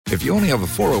If you only have a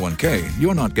 401k,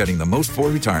 you're not getting the most for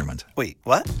retirement. Wait,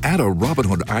 what? Add a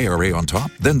Robinhood IRA on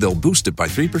top, then they'll boost it by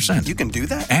 3%. You can do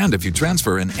that? And if you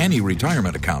transfer in any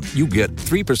retirement account, you get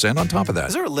 3% on top of that.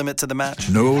 Is there a limit to the match?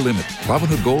 No limit.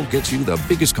 Robinhood Gold gets you the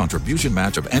biggest contribution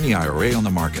match of any IRA on the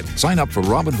market. Sign up for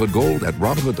Robinhood Gold at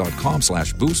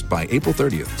Robinhood.com/boost by April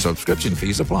 30th. Subscription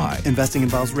fees apply. Investing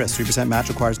involves risk. 3% match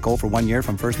requires gold for 1 year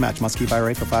from first match. Must keep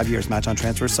IRA for 5 years. Match on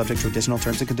transfers subject to additional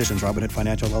terms and conditions. Robinhood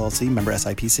Financial LLC, member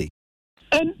SIPC.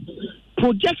 And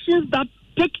projections that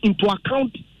take into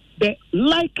account the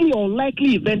likely or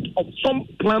unlikely event of some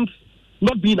plants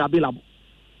not being available.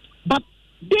 But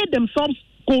they themselves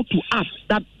go to us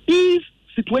that these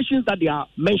situations that they are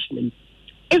mentioning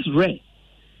is rare.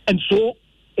 And so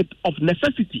it of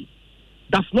necessity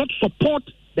does not support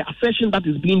the assertion that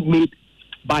is being made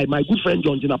by my good friend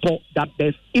John Jinapo that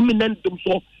there's imminent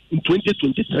doomsday in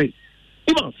 2023.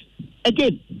 Evans,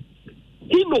 again,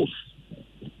 he knows,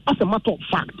 as a matter of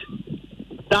fact,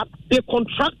 that they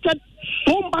contracted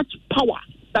so much power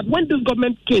that when this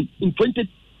government came in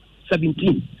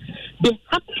 2017, they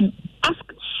had to ask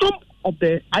some of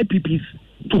the IPPs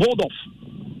to hold off.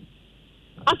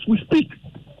 As we speak,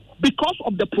 because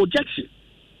of the projection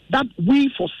that we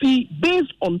foresee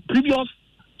based on previous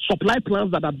supply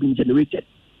plans that have been generated,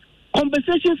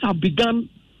 conversations have begun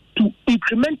to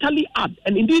incrementally add.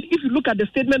 And indeed, if you look at the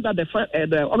statement that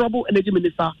the Honorable Energy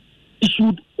Minister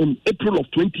issued in April of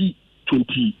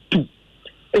 2022,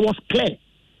 it was clear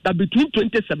that between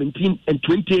 2017 and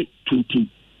 2022,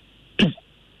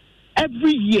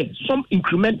 every year some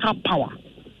incremental power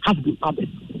has been added,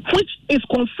 which is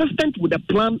consistent with the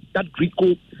plan that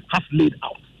GRIDCO has laid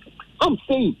out. I'm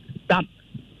saying that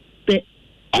the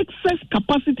excess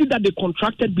capacity that they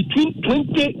contracted between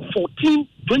 2014,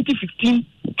 2015,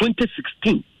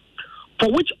 2016,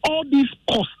 for which all these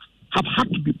costs have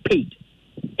had to be paid,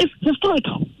 is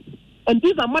historical. And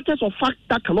these are matters of fact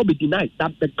that cannot be denied,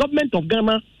 that the government of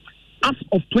Ghana, as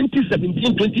of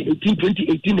 2017, 2018,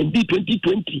 2018, and indeed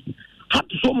 2020, had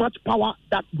so much power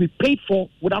that we paid for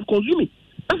without consuming.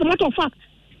 That's a matter of fact.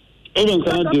 Can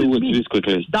I deal with this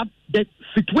quickly? That the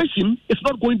situation is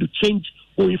not going to change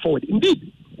going forward.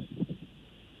 Indeed,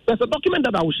 there's a document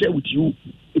that I will share with you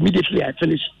immediately I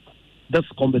finish this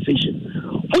conversation,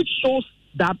 which shows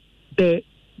that the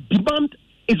demand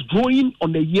is growing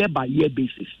on a year-by-year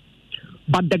basis.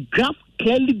 But the graph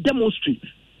clearly demonstrates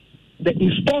the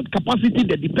installed capacity,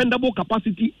 the dependable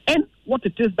capacity, and what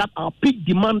it is that our peak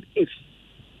demand is.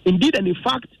 Indeed, and in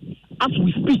fact, as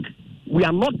we speak, we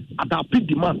are not at our peak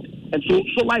demand, and so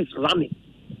solar is running.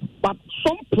 But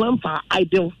some plants are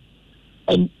idle,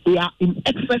 and they are in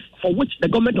excess, for which the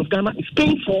government of Ghana is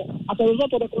paying for as a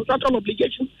result of the contractual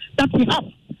obligation that we have.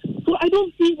 So I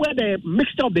don't see where the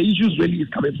mixture of the issues really is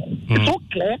coming from. It's so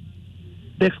clear.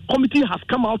 The committee has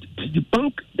come out to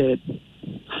debunk the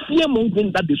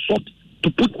fear-mongering that they sought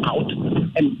to put out,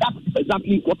 and that's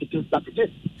exactly what it is that it is.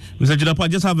 Mr. Jinapo,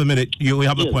 just have a minute. You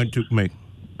have a point to make.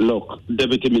 Look,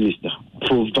 Deputy Minister,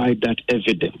 provide that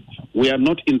evidence. We are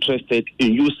not interested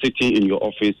in you sitting in your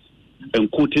office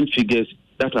and quoting figures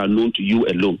that are known to you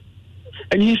alone.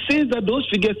 And he says that those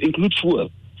figures include fuel.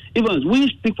 Even we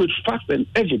speak with facts and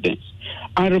evidence.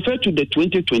 I refer to the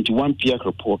 2021 PIAC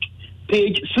report,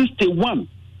 page 61.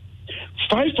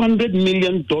 $500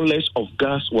 million of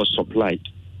gas was supplied.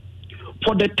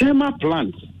 For the Tema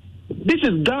plant, this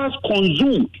is gas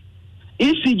consumed.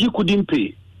 ECG couldn't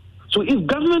pay. So if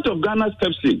government of Ghana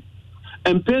steps in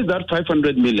and pays that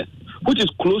 500 million, which is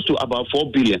close to about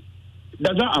 4 billion,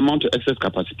 does that amount to excess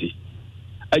capacity?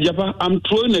 Ajapa, I'm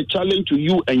throwing a challenge to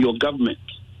you and your government.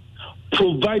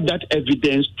 Provide that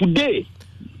evidence today.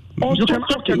 Also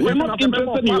talking. We're not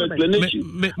interested in your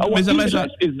explanation. Our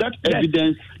interest is that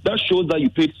evidence that shows that you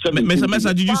paid 7 Mr.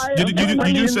 Mensah, did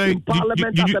you say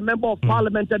Parliament as a member of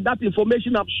Parliament, and that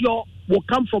information I'm sure will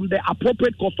come from the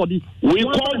appropriate custody. We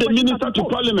called the minister to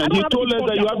Parliament. He told us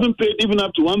that you haven't paid even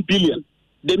up to 1 billion.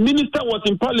 The minister was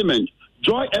in Parliament.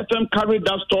 Joy FM carried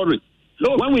that story.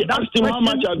 When we asked him how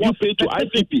much have you paid to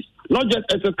IPPs, not just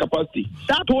excess capacity,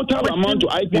 that total amount to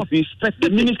IPPs, the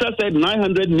minister said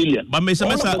 900 million. But Mr.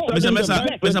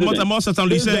 Mensah, more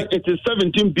certainly say it is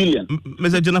 17 billion.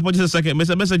 Mr. Jinapo, just a second.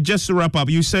 Mr. Mensah, just to wrap up,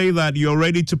 you say that you're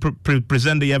ready to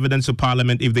present the evidence to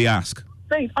Parliament if they ask.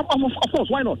 Of course,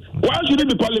 why not? Why should it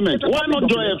be Parliament? Why not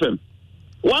Joy FM?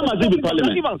 Why must it be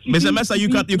Parliament? Mr. Mensah,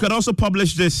 you can also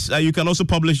publish this. You can also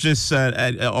publish this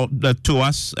to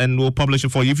us, and we'll publish it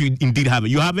for you if you indeed have it.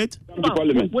 You have it? To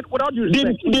Parliament. Without you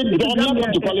respect, did Bawumia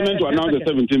come to Parliament to announce the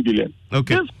 17 billion?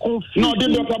 Okay. No,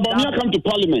 did Dr. Bawumia come to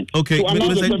Parliament? Okay,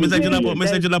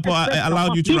 Mr. Jinapo, I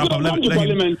allowed you to wrap up.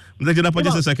 Mr. Jinapo,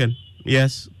 just a second.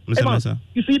 Yes, Mr. Mensah.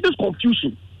 You see this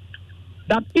confusion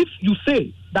that if you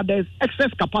say that there is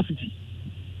excess capacity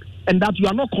and that you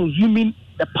are not consuming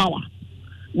the power,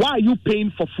 why are you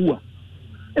paying for fuel?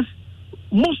 It's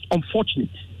most unfortunate.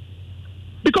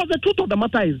 Because the truth of the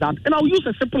matter is that, and I'll use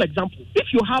a simple example. If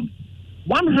you have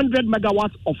 100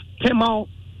 megawatts of thermal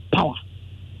power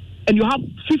and you have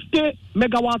 50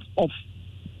 megawatts of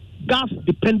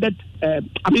gas-dependent,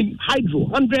 hydro,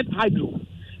 100 hydro,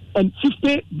 and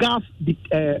 50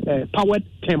 gas-powered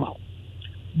thermal,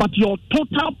 but your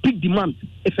total peak demand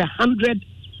is 100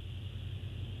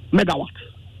 megawatts.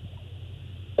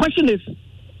 Question is,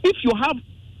 if you have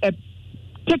a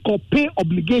take-or-pay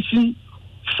obligation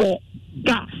for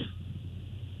gas,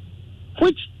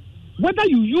 which whether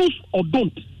you use or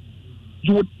don't,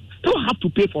 you would still have to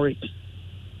pay for it.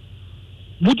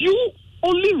 Would you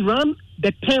only run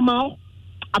the thermal,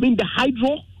 the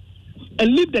hydro, and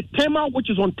leave the thermal,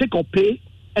 which is on take-or-pay,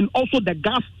 and also the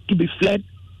gas to be fed,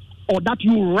 or that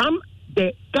you run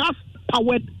the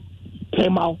gas-powered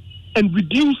thermal and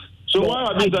reduce? So why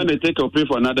are they trying to take or pay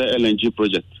for another LNG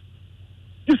project?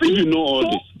 You see, if you know all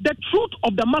this. The truth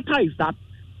of the matter is that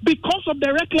because of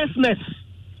the recklessness.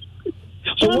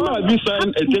 So why are we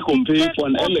signing a take or pay for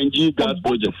an LNG gas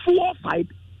project? The fuel side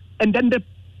and then the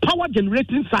power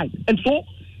generating side. And so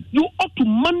you ought to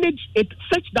manage it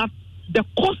such that the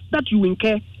cost that you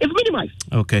incur is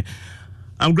minimized. Okay.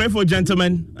 I'm grateful,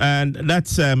 gentlemen. And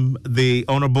that's the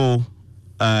Honorable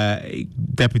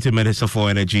Deputy Minister for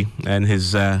Energy and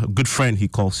his good friend, he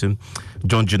calls him,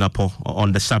 John Jinapo,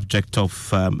 on the subject of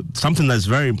something that's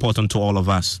very important to all of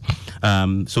us.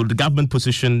 So the government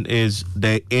position is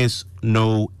there is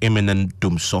no imminent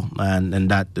doom, and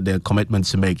that the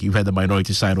commitments to make. You've heard the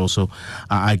minority side also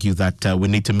argue that we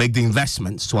need to make the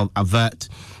investments to avert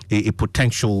a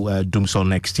potential doomsday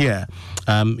next year.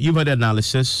 You've heard the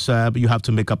analysis, but you have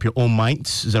to make up your own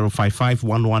minds. 055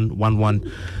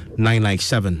 1111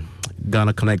 997.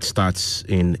 Ghana Connect starts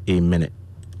in a minute.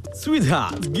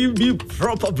 Sweetheart, give me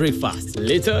proper breakfast.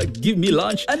 Later, give me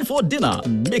lunch. And for dinner,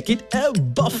 make it a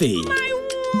buffet. My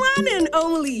one and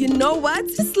only. You know what?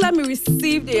 Just let me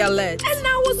receive the alert. And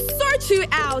I will sort you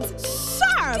out.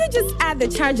 Sharp! You just add the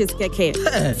charges,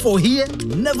 Keke. For here,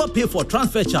 never pay for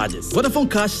transfer charges. Vodafone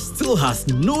Cash still has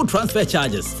no transfer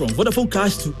charges from Vodafone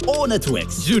Cash to all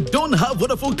networks. You don't have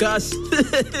Vodafone Cash?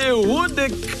 What the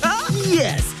car?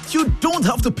 Yes! You don't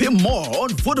have to pay more on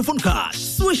Vodafone Cash.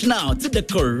 Switch now to the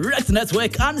correct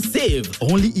network and save.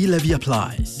 Only e-levy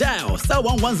applies. Dial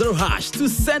 *110# to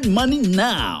send money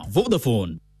now.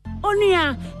 Vodafone.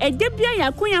 Onia, a debia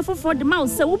ya kunya for the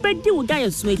mouse, so ubedi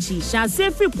udaya switchy. Shall say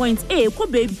 3.8 ko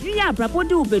baby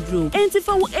brapodi ubedro. And if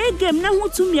a game na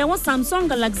to me was Samsung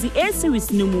Galaxy A series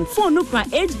numu. Phone ukra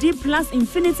HD Plus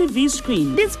Infinity V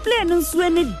screen. Display no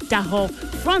swene daho.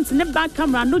 Front and back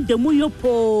camera no demu yo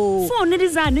po. Phone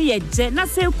design ye jet na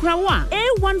se ukrawa.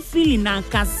 A1 feeling na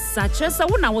kasache sa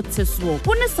wona woteswo.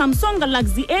 One Samsung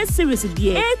Galaxy A series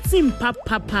die. 18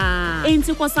 papa.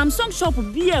 Enti kwa Samsung shop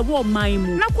biye wo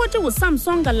maimu. Na with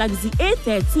Samsung Galaxy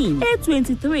A13,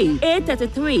 A23,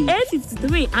 A33,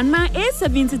 A53, and now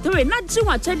A73. Not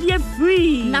jiwa chadiye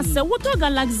free. Na se woto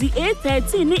Galaxy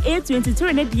A13 ni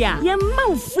A23 ne dia. Ye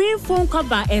mau free phone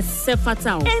cover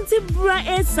fatal. Enti bra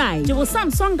A side. Jiwa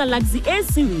Samsung Galaxy A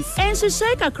series. And she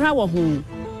shake a crowd home.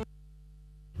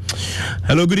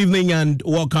 Hello, good evening, and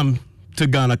welcome to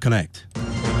Ghana Connect.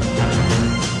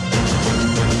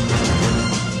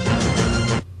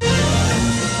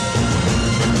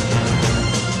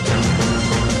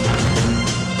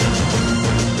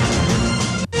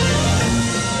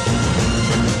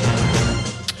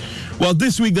 Well,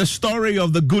 this week, the story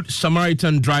of the Good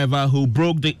Samaritan driver who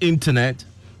broke the internet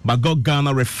but got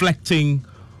Ghana reflecting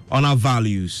on our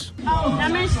values.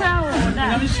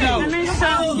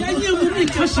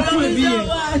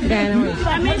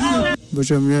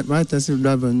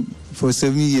 For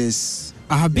 7 years.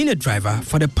 I have been a driver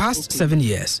for the past 7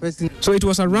 years. So it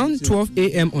was around 12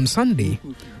 a.m. on Sunday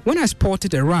when I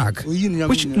spotted a rag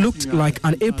which looked like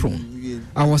an apron.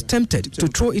 I was tempted to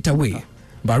throw it away,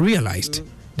 but realized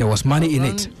there was money in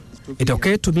it. It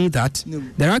occurred to me that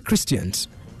there are Christians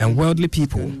and worldly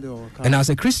people, and as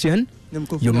a Christian,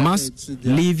 you must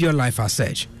live your life as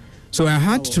such. So I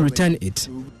had to return it.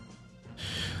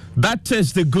 That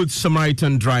is the Good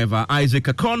Samaritan driver, Isaac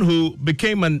Akon, who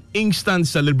became an instant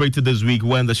celebrated this week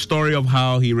when the story of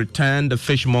how he returned the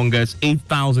fishmonger's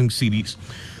 8,000 cedis,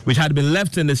 which had been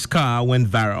left in his car, went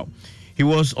viral. He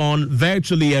was on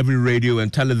virtually every radio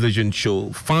and television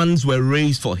show. Funds were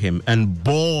raised for him, and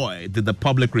boy, did the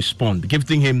public respond,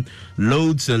 gifting him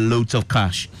loads and loads of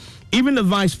cash. Even the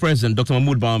Vice President, Dr.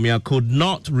 Mahmoud Bawumia, could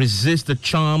not resist the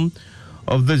charm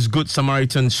of this Good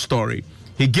Samaritan story.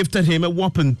 He gifted him a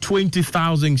whopping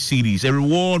 20,000 cedis, a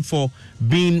reward for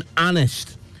being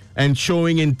honest and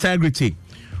showing integrity.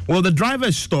 Well, the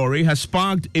driver's story has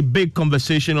sparked a big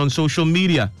conversation on social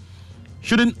media.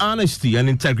 Shouldn't honesty and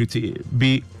integrity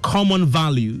be common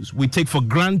values we take for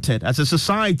granted as a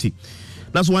society?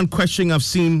 That's one question I've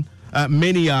seen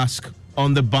many ask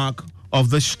on the back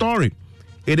of the story.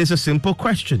 It is a simple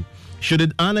question.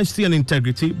 Shouldn't honesty and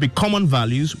integrity be common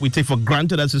values we take for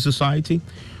granted as a society?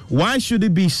 Why should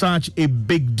it be such a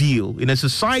big deal in a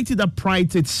society that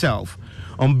prides itself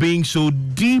on being so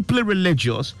deeply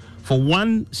religious for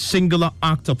one singular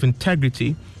act of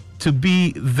integrity to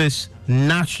be this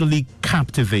naturally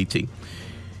captivating?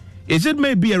 Is it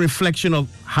maybe a reflection of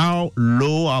how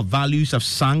low our values have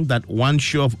sunk that one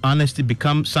show of honesty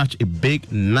becomes such a big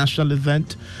national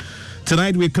event?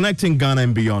 Tonight we're connecting Ghana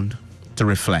and beyond to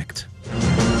reflect.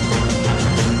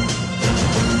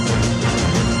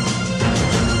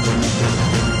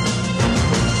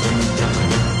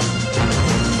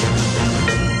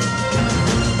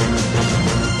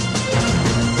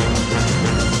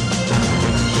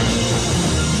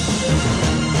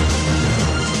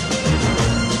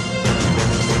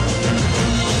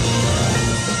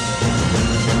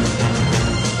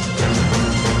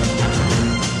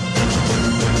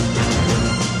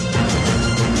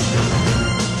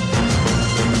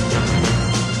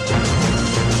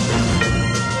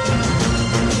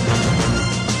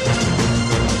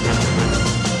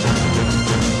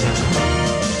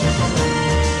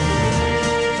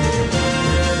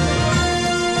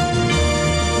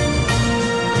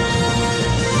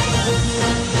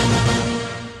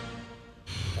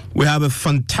 We have a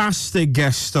fantastic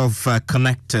guest of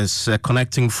connectors,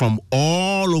 connecting from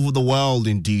all over the world,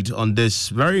 indeed, on this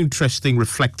very interesting,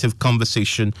 reflective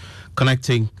conversation,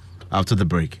 connecting after the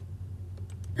break.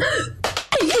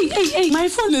 Hey, my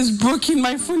phone is broken.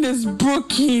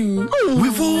 Oh.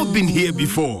 We've all been here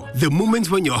before. The moment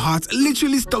when your heart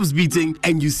literally stops beating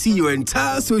and you see your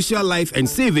entire social life and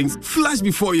savings flash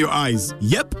before your eyes.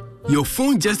 Yep. Your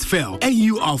phone just fell and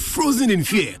you are frozen in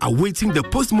fear, awaiting the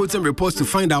post-mortem reports to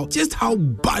find out just how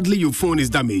badly your phone is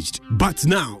damaged. But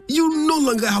now, you no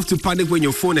longer have to panic when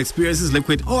your phone experiences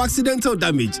liquid or accidental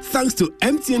damage, thanks to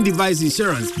MTN Device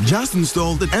Insurance. Just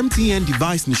install the MTN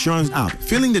Device Insurance app,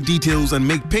 fill in the details and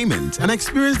make payments, and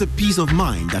experience the peace of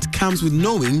mind that comes with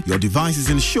knowing your device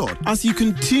is insured as you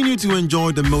continue to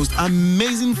enjoy the most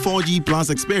amazing 4G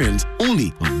Plus experience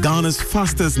only on Ghana's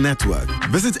fastest network.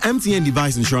 Visit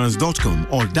MTNDeviceInsurance.com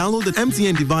or download the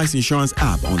MTN Device Insurance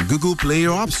app on Google Play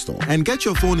or App Store and get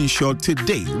your phone insured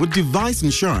today with device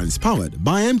insurance powered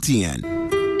by MTN.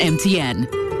 MTN.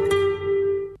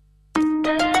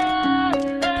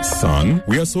 Son,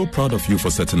 we are so proud of you for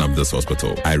setting up this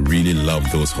hospital. I really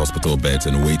love those hospital beds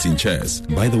and waiting chairs.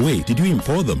 By the way, did you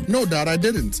import them? No, Dad, I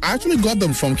didn't. I actually got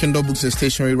them from Kindle Books and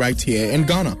Stationery right here in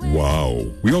Ghana. Wow.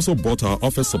 We also bought our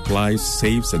office supplies,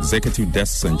 safes, executive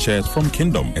desks and chairs from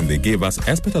Kingdom, and they gave us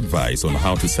expert advice on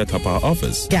how to set up our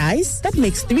office. Guys, that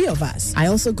makes 3 of us. I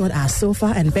also got our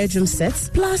sofa and bedroom sets,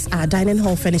 plus our dining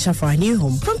hall furniture for our new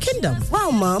home from Kingdom.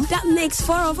 Wow, Mom, that makes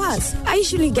 4 of us. I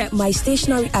usually get my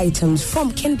stationery items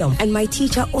from Kingdom, and my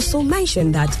teacher also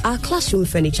mentioned that our classroom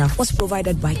furniture was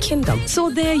provided by Kingdom. So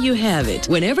there you have it.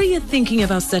 Whenever you're thinking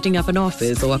about setting up an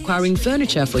office or acquiring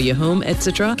furniture for your home,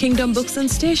 etc., Kingdom Books and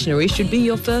Stationery should be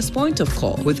your first point of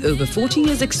call. With over 40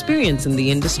 years experience in the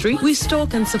industry, we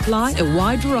stock and supply a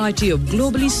wide variety of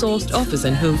globally sourced office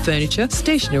and home furniture,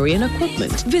 stationery and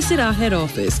equipment. Visit our head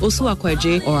office, Osu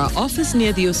Akwaje, or our office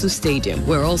near the Osu Stadium.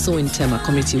 We're also in Tema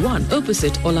Community 1,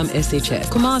 opposite Olam SHS,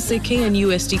 Kumasi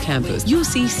KNUST campus,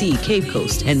 UCC Cape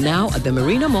Coast, and now at the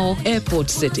Marina Mall, Airport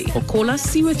City. Or call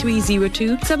us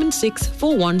 0302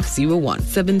 764101,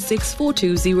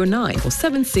 764209, or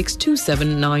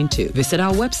 762792. Visit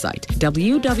our website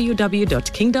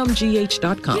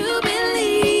www.kingdomgh.com.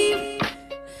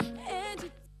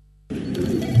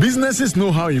 Businesses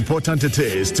know how important it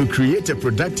is to create a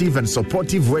productive and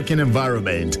supportive working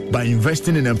environment by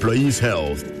investing in employees'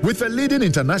 health. With a leading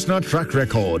international track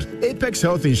record, Apex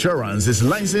Health Insurance is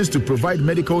licensed to provide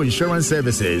medical insurance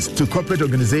services to corporate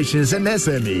organizations and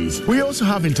SMEs. We also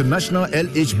have international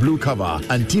LH Blue cover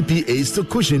and TPAs to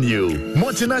cushion you.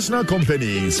 Multinational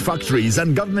companies, factories,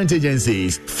 and government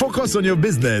agencies, focus on your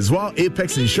business while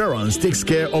Apex Insurance takes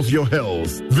care of your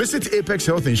health. Visit Apex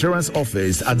Health Insurance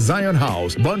office at Zion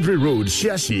House, Boundary Road,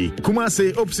 Shiashi,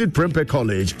 Kumasi, opposite Prempeh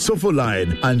College, Sofo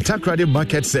Line, and Takrady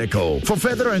Market Circle. For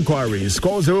further inquiries,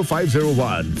 call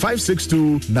 0501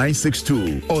 562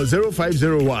 962 or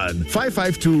 0501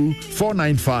 552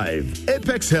 495.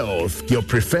 Apex Health, your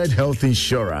preferred health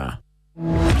insurer.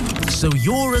 So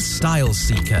you're a style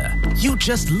seeker. You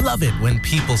just love it when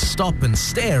people stop and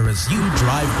stare as you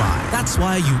drive by. That's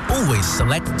why you always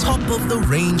select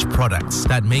top-of-the-range products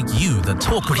that make you the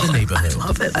talk of the neighborhood. I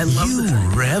love it. You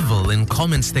revel in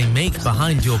comments they make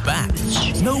behind your back.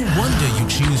 No wonder you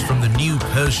choose from the new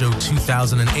Peugeot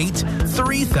 2008,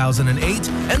 3008,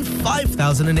 and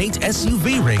 5008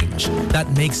 SUV range that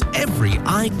makes every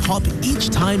eye pop each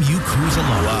time you cruise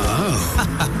along. Wow.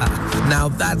 Now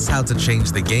that's how to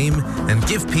change the game and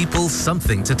give people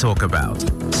something to talk about.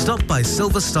 Stop by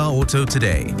Silver Star Auto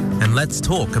today and let's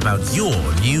talk about your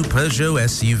new Peugeot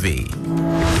SUV.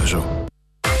 Peugeot.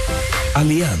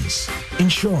 Allianz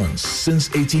Insurance since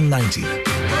 1890.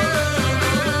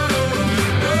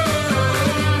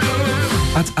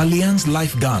 At Allianz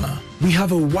Life Ghana, we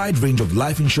have a wide range of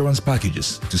life insurance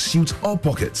packages to suit all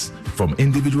pockets, from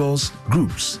individuals,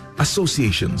 groups,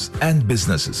 associations, and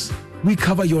businesses. We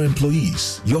cover your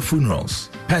employees, your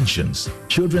funerals, pensions,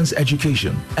 children's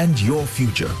education, and your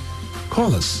future.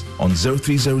 Call us on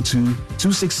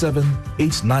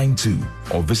 0302-267-892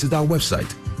 or visit our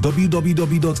website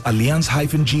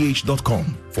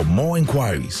www.allianz-gh.com for more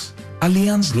inquiries.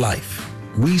 Allianz Life.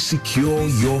 We secure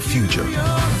your future.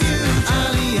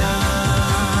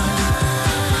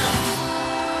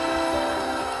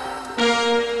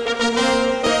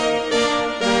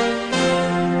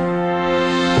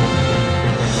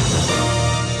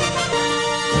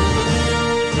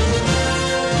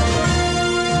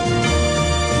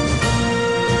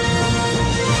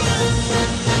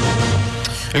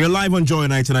 You're live on Joy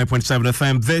 99.7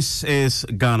 FM. This is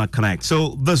Ghana Connect.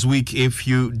 So this week, if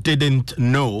you didn't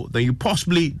know, then you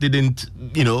possibly didn't,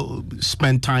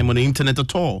 spend time on the internet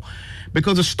at all.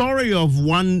 Because the story of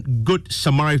one good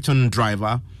Samaritan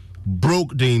driver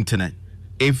broke the internet.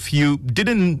 If you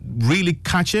didn't really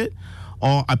catch it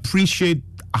or appreciate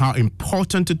how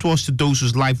important it was to those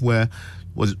whose life were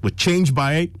changed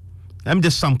by it, let me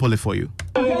just sample it for you.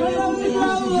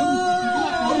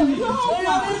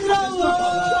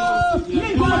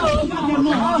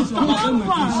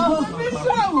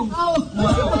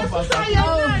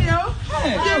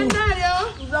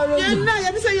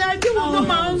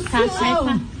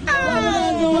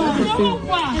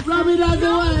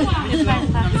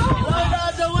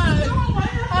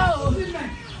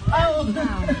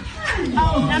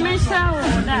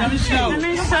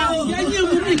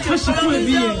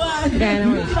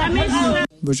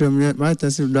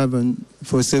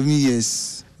 For 7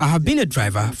 years. I have been a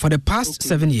driver for the past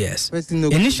 7 years.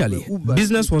 Initially,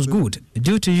 business was good.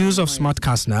 Due to use of smart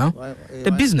cars now,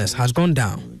 the business has gone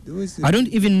down. I don't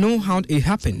even know how it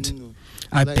happened.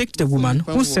 I picked a woman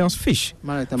who sells fish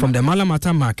from the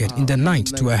Malamata market in the night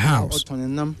to her house.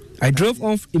 I drove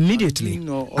off immediately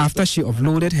after she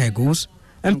offloaded her goods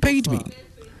and paid me.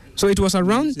 So it was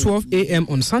around 12 a.m.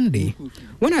 on Sunday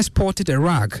when I spotted a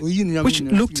rag which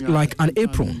looked like an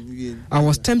apron. I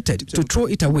was tempted to throw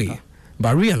it away,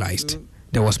 but realized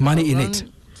there was money in it.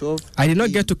 I did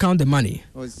not get to count the money,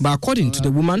 but according to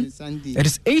the woman, it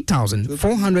is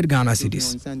 8,400 Ghana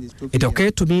cedis. It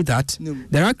occurred to me that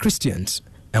there are Christians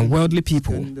and worldly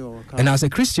people, and as a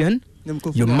Christian,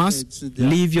 you must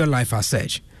live your life as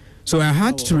such. So I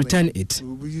had to return it.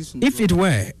 If it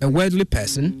were a worldly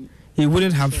person, he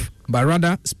wouldn't have, but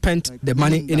rather spent the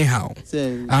money anyhow.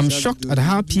 I'm shocked at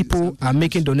how people are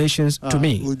making donations to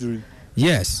me.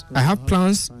 Yes, I have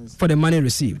plans for the money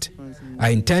received. I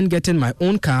intend getting my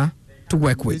own car to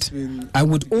work with. I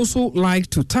would also like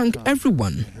to thank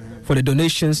everyone for the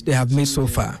donations they have made so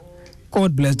far.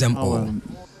 God bless them all.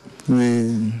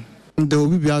 There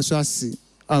will be also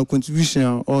our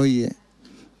contribution all year.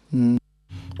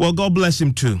 Well, God bless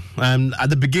him too. At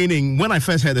the beginning, when I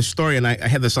first heard the story and I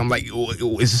heard this, I'm like,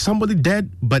 is somebody dead?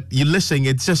 But you listen,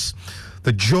 it's just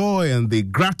the joy and the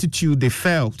gratitude they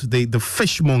felt. The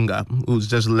fishmonger who's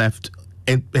just left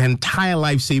entire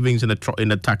life savings in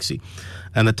the taxi,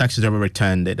 and the taxi driver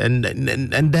returned it, and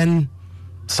then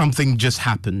something just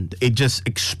happened. It just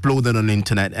exploded on the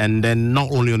internet, and then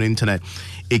not only on the internet,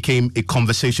 it became a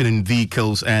conversation in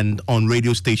vehicles and on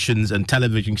radio stations and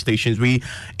television stations. We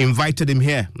invited him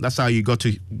here. That's how you got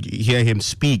to hear him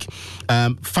speak.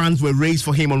 Funds were raised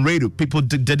for him on radio. People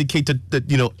dedicated,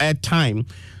 airtime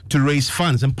to raise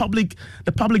funds, and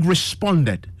the public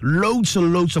responded. Loads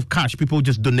and loads of cash. People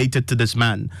just donated to this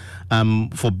man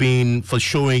for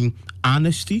showing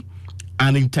honesty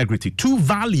and integrity. Two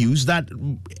values that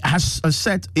has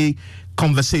set a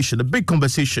big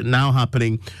conversation now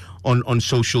happening on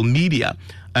social media.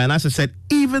 And as I said,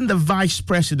 even the vice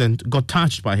president got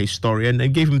touched by his story and they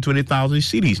gave him 20,000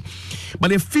 cedis. But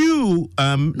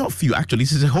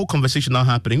this is a whole conversation now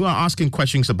happening. We are asking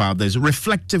questions about this,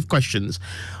 reflective questions,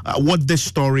 what this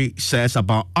story says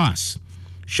about us.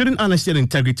 Shouldn't honesty and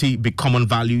integrity be common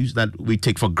values that we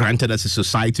take for granted as a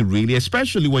society, really,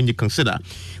 especially when you consider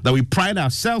that we pride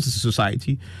ourselves as a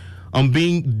society on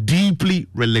being deeply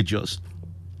religious?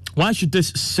 Why should this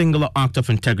singular act of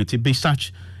integrity be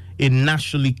such a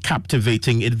nationally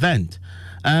captivating event?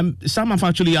 Some have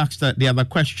actually asked the other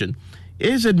question.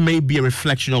 Is it maybe a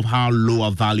reflection of how low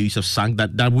our values have sunk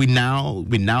that we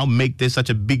now make this such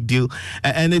a big deal?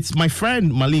 And it's my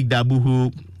friend Malik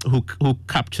Dabu who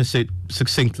captures it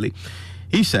succinctly.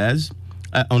 He says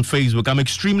on Facebook, "I'm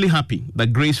extremely happy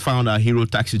that Grace found our hero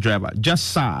taxi driver.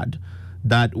 Just sad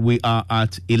that we are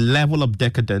at a level of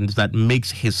decadence that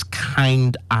makes his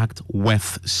kind act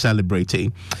worth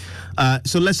celebrating."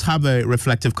 So let's have a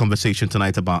reflective conversation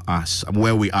tonight about us,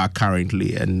 where we are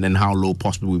currently, and how low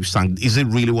possibly we've sunk. Is it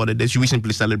really what it is? Should we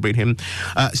simply celebrate him?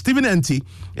 Stephen Enti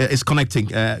is connecting.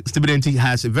 Stephen Enti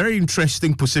has a very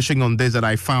interesting position on this that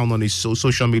I found on his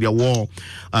social media wall,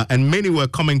 and many were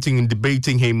commenting and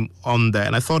debating him on there,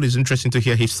 and I thought it's interesting to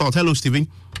hear his thoughts. Hello, Stephen.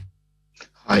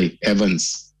 Hi,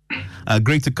 Evans.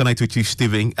 Great to connect with you,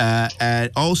 Stephen.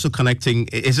 Also connecting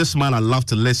is this man I love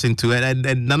to listen to. And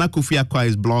Nana Kofi Akwa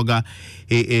is blogger.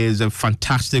 He is a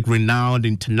fantastic, renowned,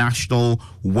 international,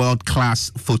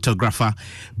 world-class photographer,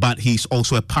 but he's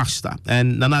also a pastor.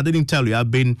 And Nana, I didn't tell you,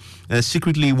 I've been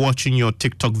secretly watching your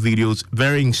TikTok videos,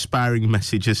 very inspiring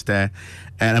messages there,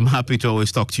 and I'm happy to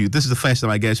always talk to you. This is the first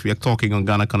time, I guess, we are talking on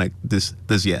Ghana Connect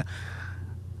this year.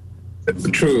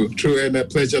 True, and a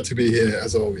pleasure to be here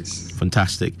as always.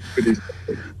 Fantastic.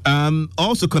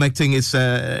 Also connecting is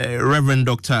Reverend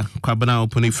Dr. Kwabena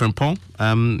Opuni-Frimpong.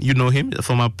 You know him,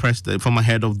 former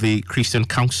head of the Christian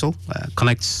Council,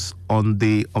 connects on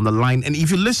the line. And if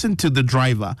you listen to the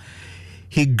driver,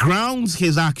 he grounds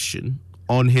his action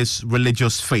on his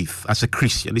religious faith as a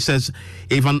Christian. He says,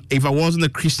 if I wasn't a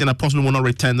Christian, I possibly would not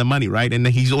return the money, right? And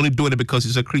he's only doing it because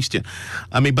he's a Christian.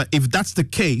 I mean, but if that's the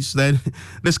case, then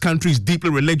this country is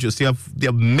deeply religious. There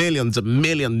are millions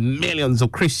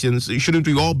of Christians. Shouldn't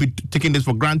we all be taking this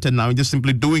for granted now and just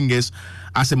simply doing this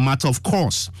as a matter of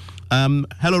course?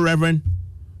 Hello, Reverend.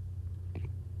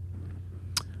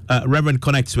 Reverend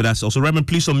connects with us also. Reverend,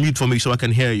 please unmute for me so I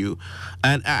can hear you.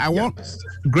 And I want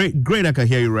great I can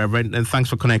hear you, Reverend, and thanks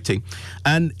for connecting.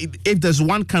 And if there's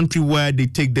one country where they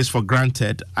take this for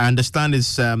granted, I understand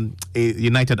it's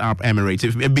United Arab Emirates.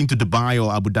 If you've been to Dubai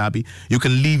or Abu Dhabi, you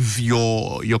can leave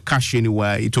your cash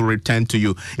anywhere, it will return to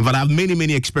you. In fact, I have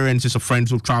many experiences of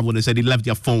friends who've traveled and said they left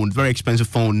their phones, very expensive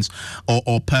phones,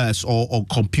 or purse, or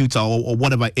computer, or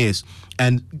whatever it is,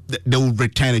 and they will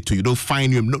return it to you. They'll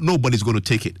find you. Nobody's going to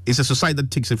take it. It's a society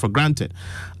that takes it for granted.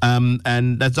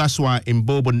 And that's why in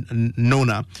Bobo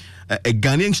Nona, a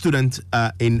Ghanaian student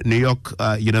in New York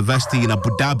University in Abu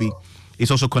Dhabi is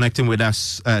also connecting with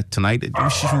us tonight.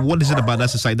 What is it about that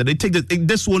society that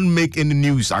this won't make any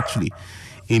news actually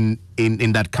in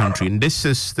that country? And this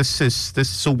is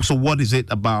so what is it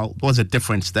about? What's the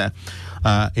difference there?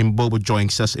 Mbebo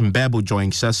joins us.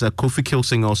 Kofi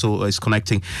Kilsing also is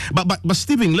connecting. But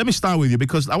Stephen, let me start with you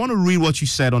because I want to read what you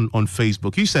said on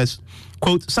Facebook. You says,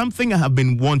 quote, "Something I have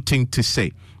been wanting to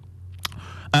say."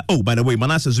 By the way,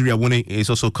 Manasseh Zuriawuni is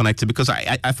also connected because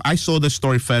I saw the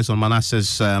story first on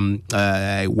Manasseh's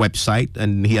website,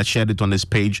 and he had shared it on his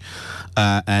page,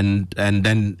 and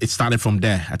then it started from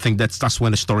there. I think that's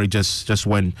when the story just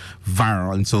went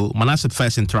viral, and so Manasseh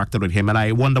first interacted with him, and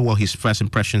I wonder what his first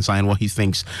impressions are and what he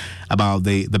thinks about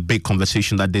the big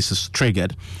conversation that this has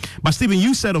triggered. But Stephen,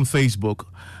 you said on Facebook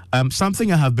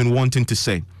something I have been wanting to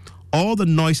say. All the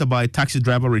noise about a taxi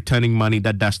driver returning money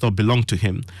that does not belong to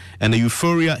him and the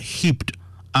euphoria heaped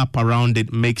up around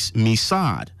it makes me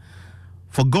sad.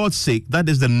 For God's sake, that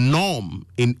is the norm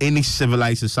in any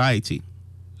civilized society.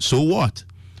 So what?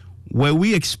 Were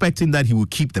we expecting that he would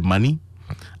keep the money?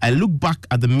 I look back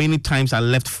at the many times I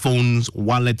left phones,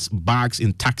 wallets, bags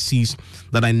in taxis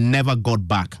that I never got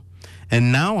back.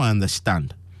 And now I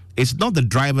understand. it's not the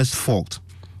driver's fault.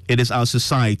 It is our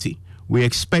society. We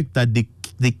expect that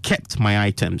they kept my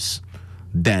items.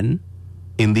 Then,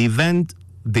 in the event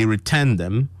they return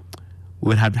them,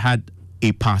 we'll have had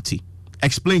a party.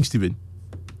 Explain, Stephen.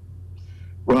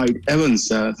 Right,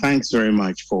 Evans, thanks very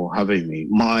much for having me.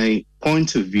 My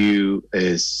point of view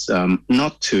is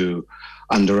not to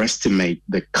underestimate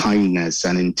the kindness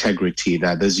and integrity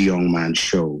that this young man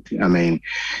showed. I mean,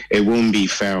 it won't be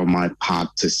fair on my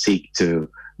part to seek to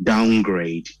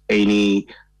downgrade any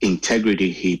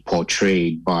integrity he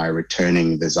portrayed by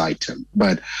returning this item.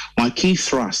 But my key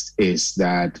thrust is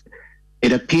that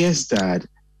it appears that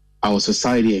our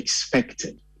society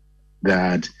expected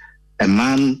that a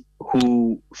man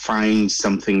who finds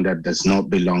something that does not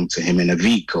belong to him in a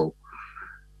vehicle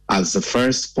as the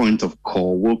first point of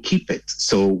call will keep it.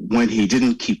 So when he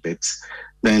didn't keep it,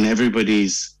 then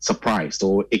everybody's surprised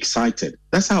or excited.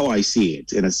 That's how I see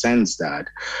it, in a sense that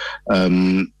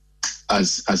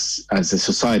as a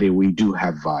society, we do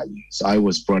have values. I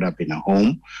was brought up in a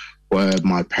home where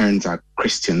my parents are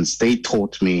Christians. They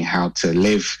taught me how to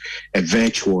live a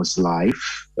virtuous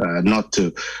life, not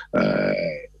to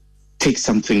take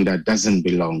something that doesn't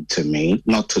belong to me,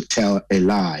 not to tell a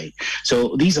lie.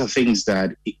 So these are things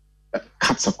that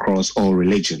cuts across all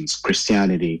religions,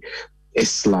 Christianity,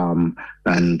 Islam,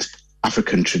 and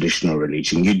African traditional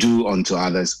religion. You do unto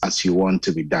others as you want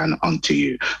to be done unto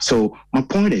you. So my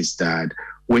point is that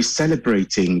we're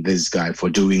celebrating this guy for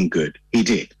doing good. He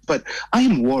did. But I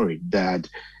am worried that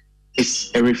it's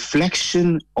a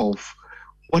reflection of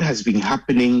what has been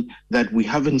happening that we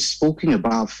haven't spoken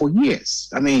about for years.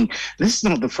 I mean, this is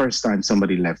not the first time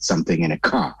somebody left something in a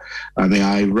car. I mean,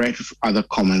 I read other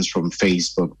comments from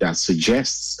Facebook that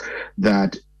suggests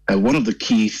that one of the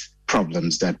key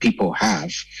problems that people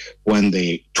have when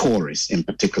they, tourists in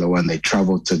particular, when they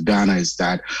travel to Ghana, is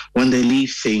that when they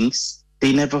leave things,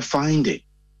 they never find it.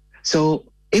 So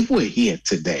if we're here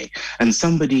today and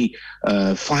somebody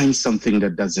finds something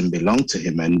that doesn't belong to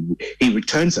him and he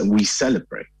returns and we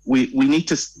celebrate, we need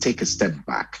to take a step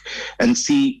back and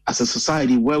see as a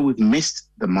society where we've missed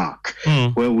the mark,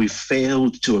 where we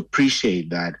failed to appreciate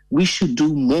that we should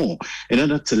do more in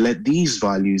order to let these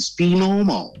values be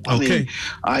normal. Okay.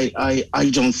 I mean, I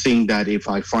don't think that if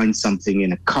I find something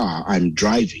in a car I'm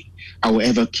driving, I will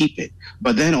ever keep it.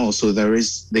 But then also there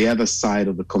is the other side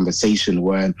of the conversation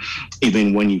where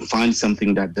even when you find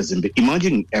something that doesn't,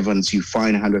 imagine, Evans, you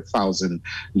find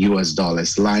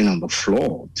 $100,000 lying on the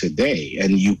floor today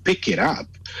and you pick it up.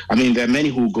 I mean, there are many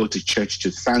who go to church to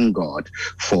thank God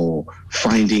for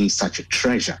finding such a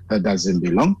treasure that doesn't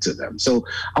belong to them. So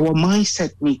our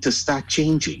mindset needs to start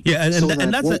changing. Yeah,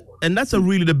 and that's a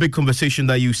really the big conversation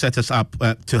that you set us up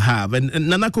to have. And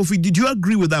Nana Kofi, did you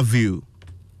agree with that view?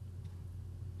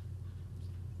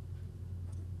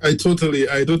 I totally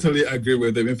agree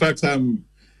with him. In fact, I'm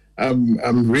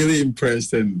really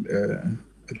impressed and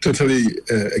totally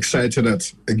excited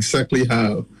at exactly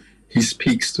how he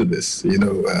speaks to this. You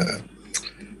know,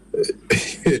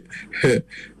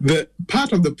 the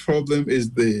part of the problem is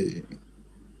the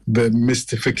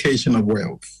mystification of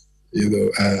wealth. You know,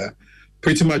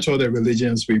 pretty much all the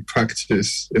religions we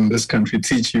practice in this country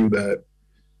teach you that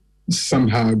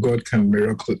somehow God can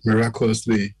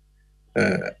miraculously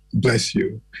bless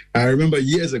you. I remember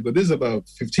years ago, this is about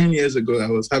 15 years ago, I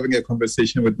was having a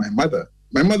conversation with my mother.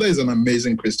 My mother is an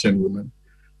amazing Christian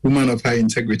woman of high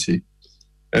integrity.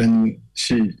 And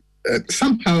she,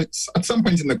 somehow, at some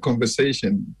point in the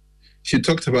conversation, she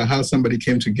talked about how somebody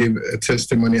came to give a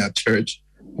testimony at church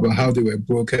about how they were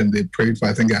broke and they prayed for,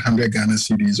 I think, 100 Ghana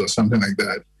cedis or something like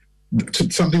that,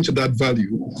 something to that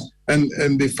value.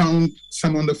 And they found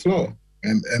some on the floor.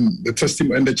 And the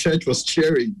testimony, and the church was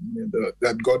cheering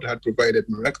that God had provided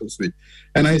miraculously.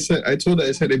 And I told her,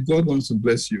 if God wants to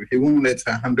bless you, he won't let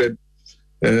 100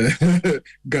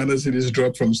 Ghana cedis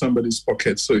drop from somebody's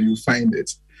pocket, so you find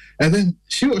it. And then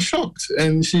she was shocked,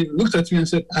 and she looked at me and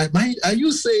said, are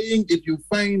you saying if you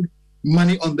find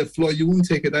money on the floor, you won't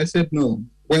take it? I said, no.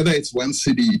 Whether it's 1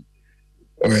 cedi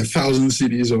or 1,000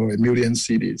 cedis or 1,000,000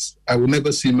 cedis, I will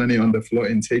never see money on the floor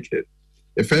and take it.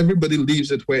 If everybody leaves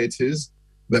it where it is,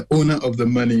 the owner of the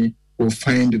money will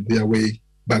find their way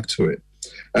back to it.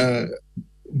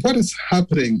 What is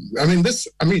happening? I'm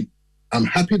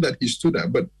happy that he stood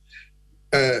up, but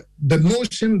the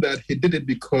notion that he did it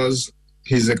because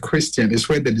he's a Christian is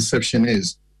where the deception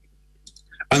is.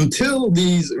 Until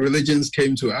these religions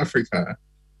came to Africa,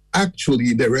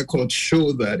 actually the records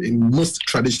show that in most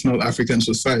traditional African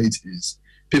societies,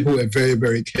 people were very,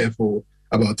 very careful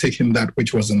about taking that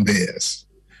which wasn't theirs.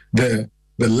 The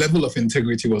level of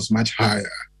integrity was much higher.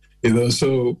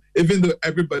 So even though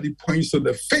everybody points to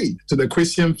the faith, to the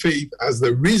Christian faith as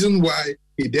the reason why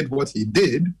he did what he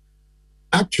did,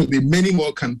 actually many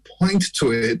more can point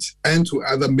to it and to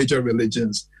other major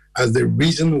religions as the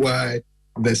reason why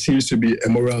there seems to be a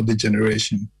moral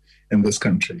degeneration in this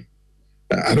country.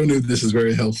 I don't know if this is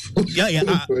very helpful.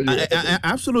 I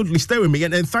absolutely. Stay with me.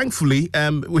 And thankfully,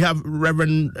 we have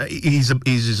Reverend, he's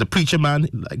a preacher man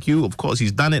like you. Of course,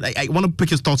 he's done it. I want to pick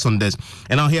his thoughts on this.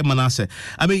 And I'll hear Manasseh.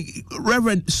 I mean,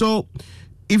 Reverend, so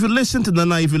if you listen to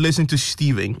Nana, if you listen to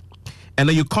Stephen, and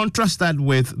then you contrast that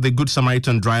with the Good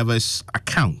Samaritan driver's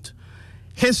account,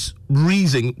 his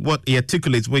reason, what he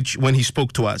articulates, which when he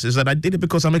spoke to us, is that I did it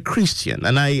because I'm a Christian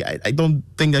and I don't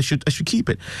think I should keep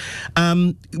it.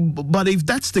 But if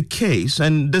that's the case,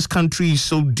 and this country is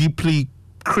so deeply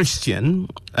Christian,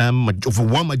 for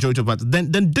one majority of us,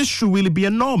 then this should really be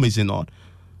a norm, is it not?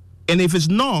 And if it's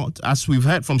not, as we've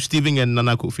heard from Stephen and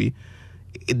Nana Kofi,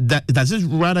 does this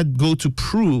rather go to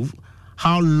prove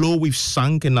how low we've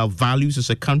sunk in our values as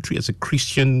a country, as a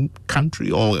Christian country,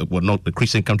 or well, not a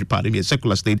Christian country, pardon me, a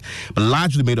secular state, but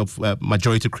largely made of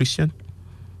majority Christian?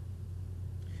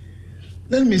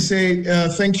 Let me say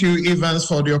thank you, Evans,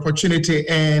 for the opportunity,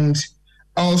 and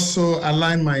also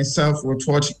align myself with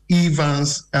what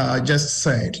Evans just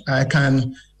said. I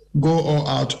can go all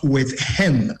out with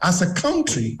him. As a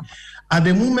country, at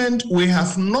the moment, we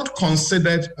have not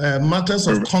considered matters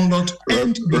of conduct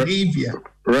and behavior.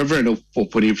 Reverend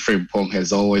Oponi Frimpong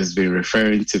has always been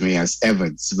referring to me as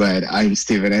Evans, but I'm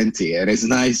Stephen Enti, and it's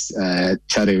nice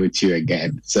chatting with you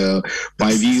again. So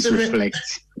my views reflect.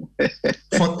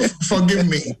 Forgive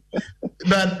me,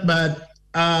 but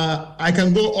I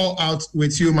can go all out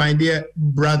with you, my dear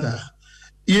brother.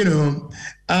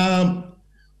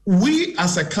 We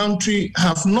as a country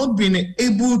have not been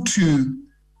able to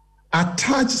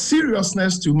attach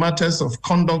seriousness to matters of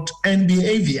conduct and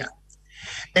behavior.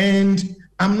 And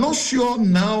I'm not sure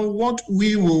now what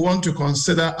we will want to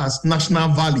consider as national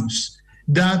values,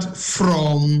 that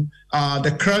from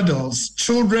the cradles,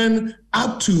 children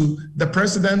up to the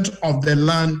president of the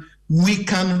land, we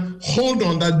can hold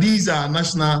on that these are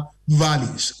national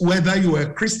values. Whether you are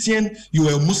a Christian, you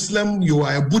are a Muslim, you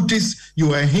are a Buddhist,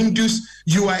 you are a Hindus,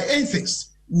 you are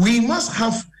atheist, we must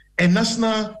have a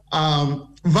national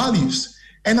values.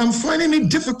 And I'm finding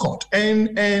it difficult.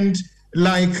 And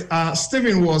like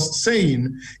Stephen was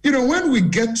saying, when we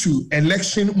get to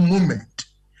election moment,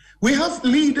 we have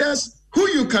leaders who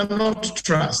you cannot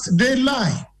trust. They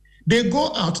lie. They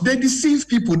go out. They deceive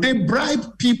people. They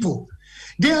bribe people.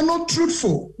 They are not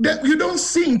truthful. You don't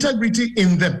see integrity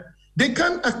in them. They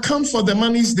can't account for the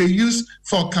monies they use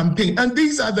for campaign. And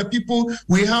these are the people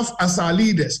we have as our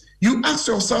leaders. You ask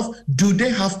yourself, do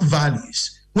they have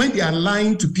values? When they are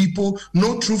lying to people,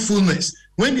 no truthfulness.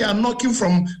 When they are knocking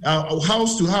from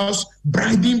house to house,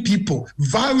 bribing people,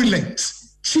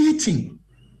 violence, cheating,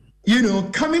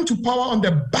 coming to power on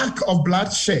the back of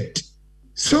bloodshed.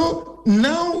 So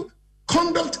now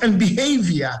conduct and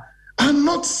behavior are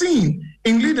not seen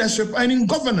in leadership and in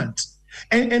governance.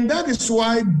 And that is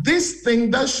why this thing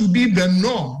that should be the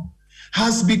norm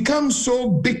has become so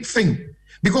big thing,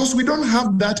 because we don't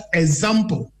have that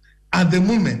example at the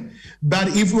moment.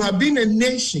 But if we have been a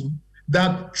nation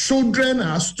that children,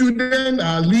 our students,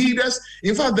 our leaders,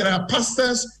 in fact, there are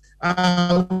pastors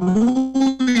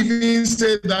who even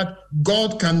say that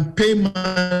God can pay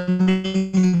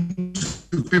money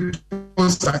to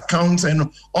people's accounts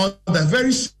and all that,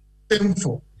 very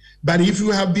shameful. But if you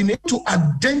have been able to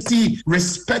identify,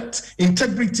 respect,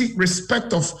 integrity,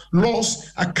 respect of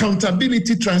laws,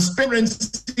 accountability,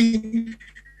 transparency,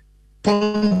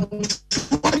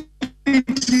 punctuality,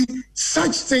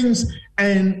 such things,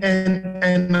 and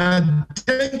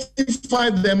identify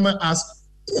them as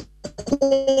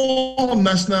core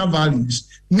national values.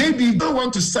 Maybe we don't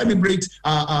want to celebrate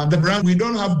the brand. We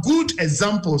don't have good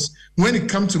examples when it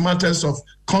comes to matters of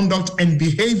conduct and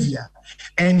behavior.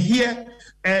 And here,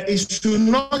 it should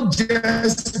not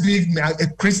just be a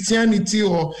Christianity,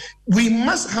 or we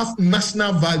must have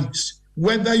national values,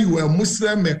 whether you are a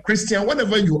Muslim, a Christian,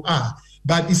 whatever you are.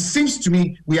 But it seems to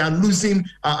me we are losing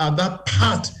that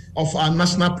part of our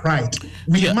national pride.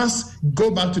 We must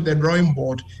go back to the drawing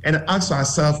board and ask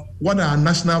ourselves, what are our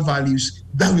national values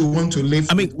that we want to live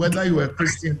with, whether you are a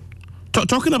Christian.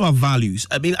 Talking about values,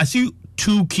 I see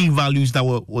two key values that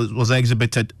was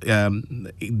exhibited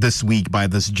this week by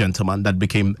this gentleman that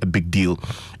became a big deal.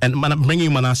 And I'm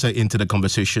bringing Manasseh into the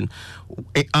conversation.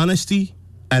 Honesty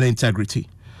and integrity.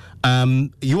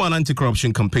 You are an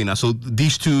anti-corruption campaigner, so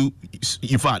these two,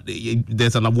 in fact,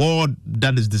 there's an award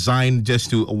that is designed just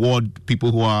to award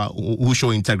people who show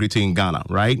integrity in Ghana,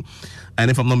 right? And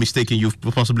if I'm not mistaken, you've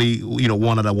possibly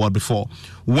won an award before.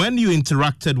 When you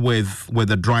interacted with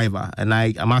the driver, and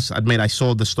I must admit I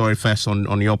saw the story first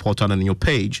on your portal and on your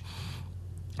page,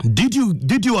 did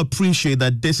you appreciate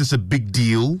that this is a big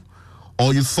deal,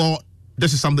 or you thought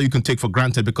this is something you can take for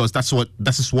granted because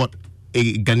this is what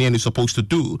a Ghanaian is supposed to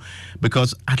do?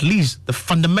 Because at least the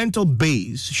fundamental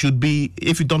base should be,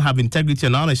 if you don't have integrity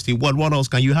and honesty, what else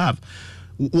can you have?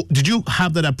 Did you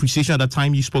have that appreciation at the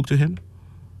time you spoke to him?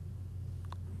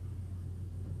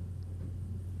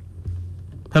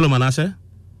 Hello, Manasseh.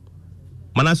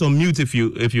 Manasseh, on mute if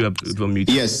you have on mute.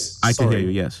 Yes, I can hear you.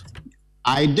 Yes,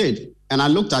 I did, and I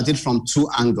looked at it from two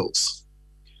angles.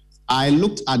 I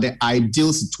looked at the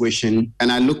ideal situation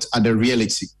and I looked at the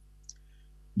reality.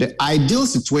 The ideal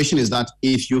situation is that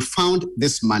if you found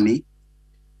this money,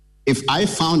 if I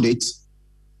found it,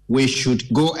 we should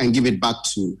go and give it back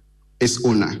to its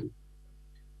owner.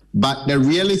 But the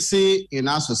reality in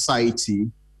our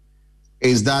society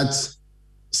is that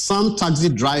some taxi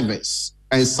drivers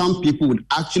and some people would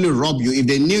actually rob you if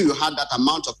they knew you had that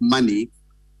amount of money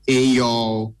in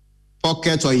your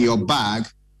pocket or in your bag.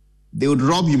 They would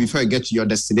rob you before you get to your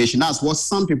destination. That's what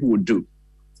some people would do.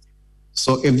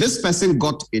 So if this person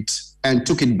got it and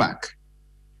took it back,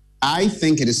 I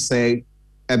think it is a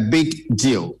big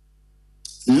deal.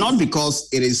 Not because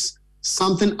it is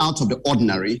something out of the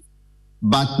ordinary,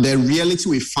 but the reality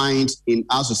we find in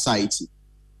our society.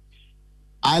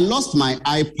 I lost my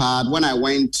iPad when I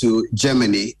went to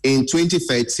Germany in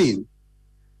 2013,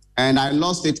 and I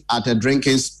lost it at a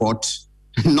drinking spot.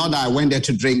 Not that I went there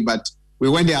to drink, but we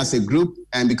went there as a group,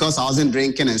 and because I wasn't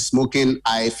drinking and smoking,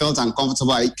 I felt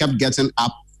uncomfortable. I kept getting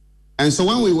up. And so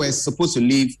when we were supposed to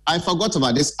leave, I forgot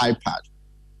about this iPad.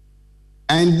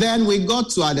 And then we got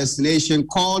to our destination,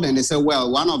 called, and they said,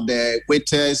 well, one of the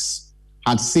waiters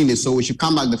had seen it, so we should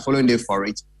come back the following day for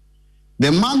it.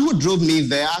 The man who drove me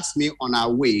there asked me on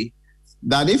our way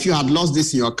that if you had lost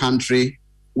this in your country,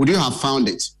 would you have found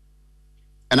it?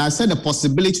 And I said the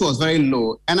possibility was very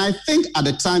low. And I think at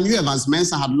the time, you, Evans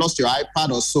Mensah, had lost your iPad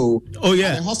or so at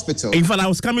the hospital. In fact, I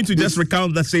was coming to just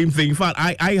recount the same thing. In fact,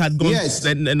 I had gone,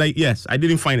 I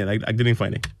didn't find it. I didn't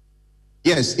find it.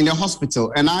 Yes, in the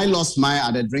hospital. And I lost mine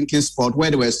at a drinking spot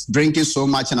where they were drinking so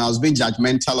much and I was being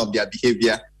judgmental of their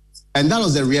behavior. And that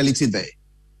was the reality there.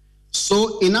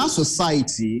 So in our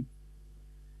society,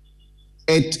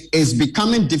 it is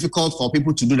becoming difficult for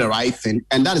people to do the right thing,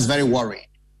 and that is very worrying.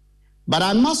 But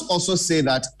I must also say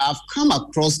that I've come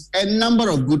across a number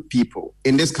of good people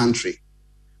in this country.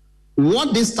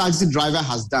 What this taxi driver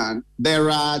has done, there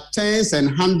are tens and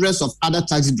hundreds of other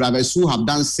taxi drivers who have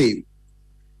done same.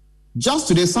 Just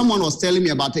today, someone was telling me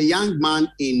about a young man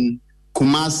in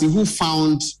Kumasi who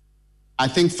found, I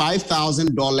think,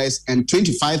 $5,000 and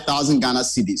 25,000 Ghana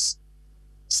cedis.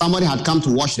 Somebody had come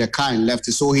to wash their car and left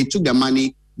it. So he took the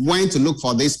money, went to look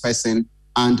for this person,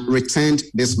 and returned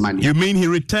this money. You mean he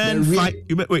returned he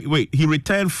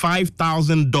returned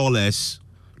 $5,000,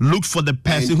 looked for the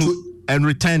person and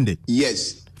returned it?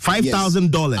 Yes.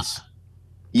 $5,000?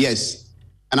 Yes.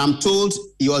 And I'm told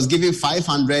he was given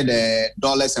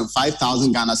 $500 and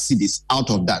 5,000 Ghana cedis out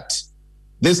of that.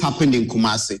 This happened in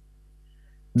Kumasi.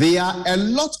 There are a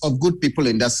lot of good people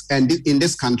in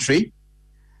this country.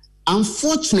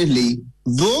 Unfortunately,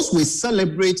 those we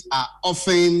celebrate are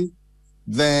often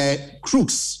the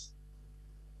crooks.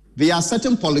 There are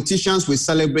certain politicians we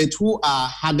celebrate who are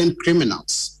hardened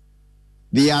criminals.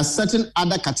 There are certain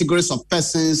other categories of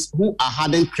persons who are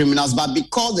hardened criminals, but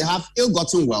because they have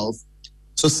ill-gotten wealth,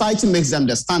 society makes them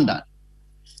the standard.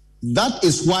 That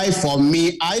is why, for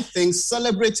me, I think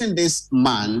celebrating this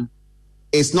man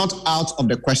is not out of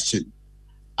the question.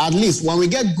 At least when we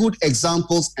get good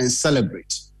examples and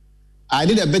celebrate. I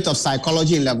did a bit of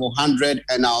psychology in level 100,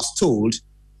 and I was told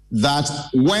that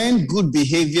when good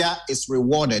behavior is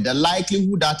rewarded, the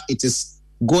likelihood that it is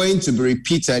going to be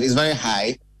repeated is very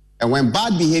high. And when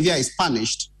bad behavior is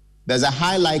punished, there's a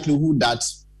high likelihood that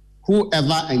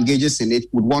whoever engages in it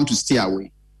would want to stay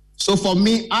away. So for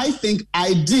me, I think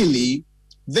ideally,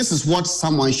 this is what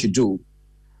someone should do.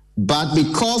 But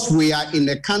because we are in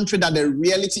a country that the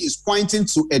reality is pointing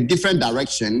to a different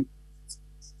direction,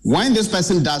 when this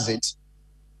person does it,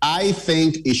 I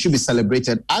think it should be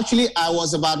celebrated. Actually, I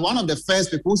was about one of the first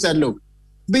people who said, look,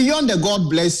 beyond the God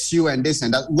bless you and this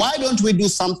and that, why don't we do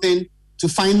something to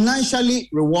financially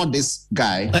reward this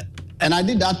guy? And I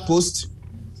did that post.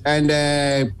 And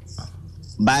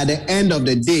by the end of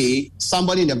the day,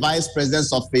 somebody in the vice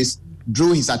president's office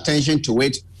drew his attention to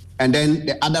it. and then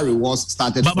the other rewards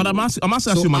started. But I'm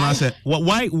asking you, Manasseh,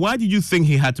 why did you think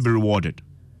he had to be rewarded?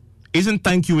 Isn't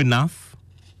thank you enough?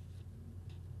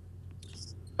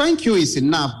 Thank you is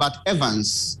enough, but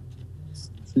Evans,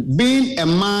 being a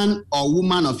man or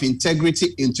woman of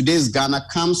integrity in today's Ghana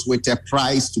comes with a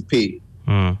price to pay.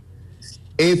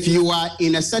 If you are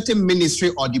in a certain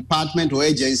ministry or department or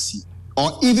agency,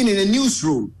 or even in a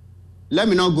newsroom, let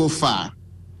me not go far,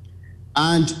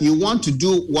 and you want to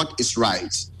do what is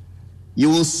right, you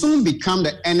will soon become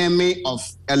the enemy of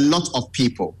a lot of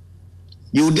people.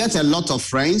 You will get a lot of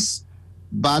friends,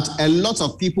 but a lot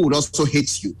of people would also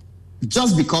hate you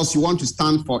just because you want to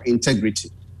stand for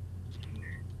integrity.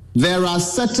 There are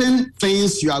certain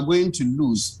things you are going to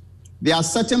lose. There are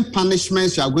certain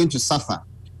punishments you are going to suffer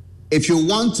if you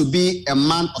want to be a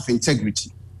man of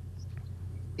integrity.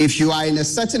 If you are in a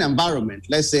certain environment,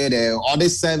 let's say the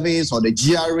audit service or the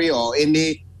GRA or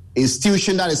any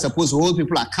institution that is supposed to hold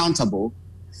people accountable,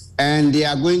 and they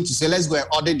are going to say, let's go and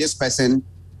audit this person,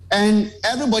 and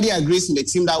everybody agrees in the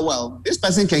team that, well, this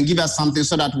person can give us something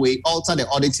so that we alter the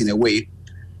audit in a way.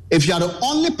 If you are the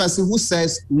only person who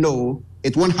says, no,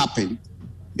 it won't happen,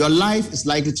 your life is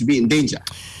likely to be in danger.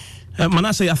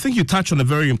 Manasseh, I think you touched on a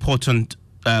very important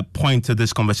point to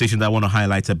this conversation that I want to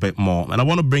highlight a bit more. And I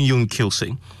want to bring you in,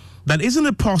 Kilsey. That isn't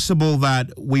it possible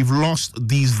that we've lost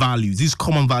these values, these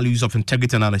common values of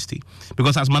integrity and honesty?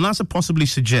 Because as Manasseh possibly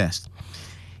suggests,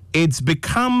 it's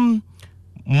become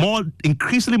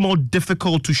increasingly more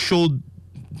difficult to show,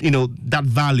 that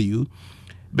value,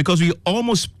 because we're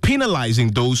almost penalizing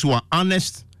those who are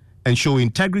honest and show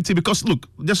integrity. Because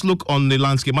just look on the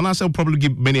landscape. Manasseh will probably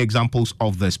give many examples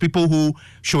of this. People who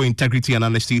show integrity and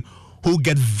honesty who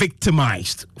get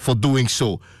victimized for doing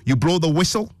so. You blow the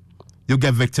whistle, you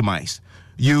get victimized.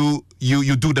 You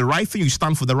do the right thing, you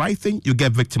stand for the right thing, you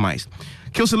get victimized.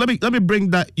 Kilsey, let me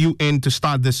bring you in to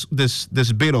start this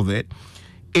bit of it.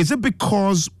 Is it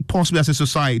because possibly as a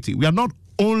society we are not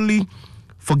only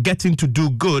forgetting to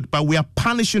do good, but we are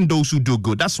punishing those who do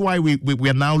good? That's why we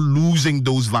are now losing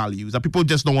those values, that people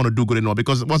just don't want to do good anymore,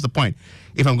 because what's the point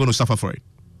if I'm going to suffer for it?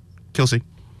 Kilsey?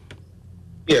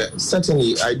 Yeah,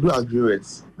 certainly. I do agree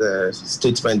with the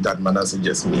statement that Manasseh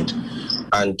just made.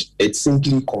 And it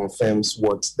simply confirms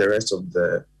what the rest of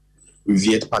the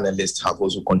revered panelists have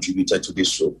also contributed to this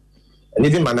show. And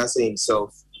even Manasseh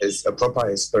himself is a proper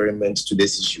experiment to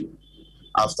this issue.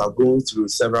 After going through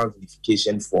several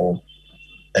verifications for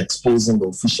exposing the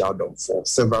officialdom for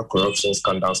several corruption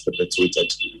scandals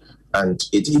perpetrated. And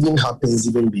it even happens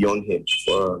even beyond him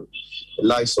for the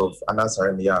likes of Anas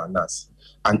Aremia Anas.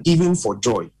 And even for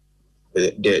Joy,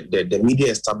 the media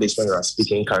establishment we are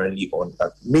speaking currently on,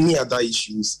 that many other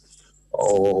issues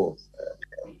or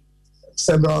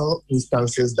several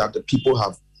instances that the people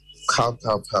have come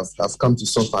to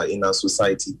suffer in our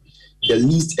society, the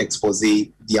least expose,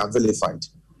 they are vilified.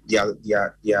 They've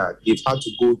had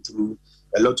to go through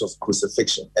a lot of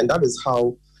crucifixion. And that is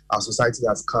how our society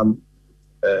has come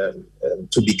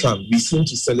to become. We seem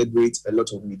to celebrate a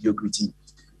lot of mediocrity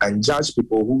and judge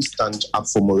people who stand up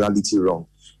for morality wrong.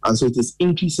 And so it is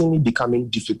increasingly becoming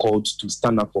difficult to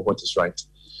stand up for what is right.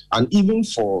 And even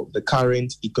for the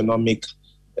current economic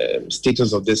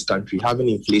status of this country, having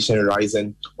inflation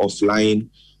rising or flying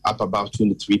up about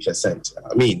 23%.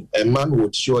 I mean, a man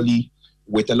would surely,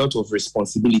 with a lot of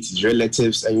responsibilities,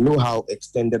 relatives, and you know how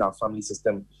extended our family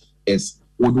system is,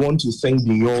 would want to think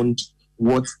beyond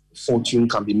what fortune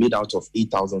can be made out of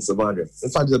 8,700. In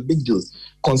fact, it's a big deal,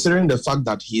 considering the fact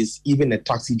that he is even a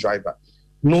taxi driver.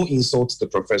 No insult to the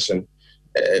profession.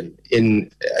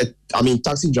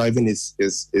 Taxi driving is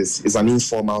an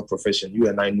informal profession. You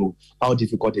and I know how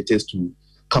difficult it is to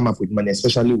come up with money,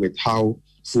 especially with how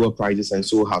fuel prices and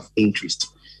so have increased.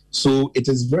 So it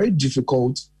is very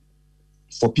difficult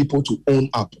for people to own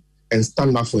up and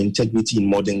stand up for integrity in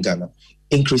modern Ghana.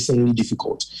 Increasingly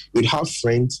difficult. You'd have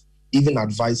friends even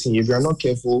advising you, if you're not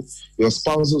careful, your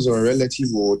spouses or a relative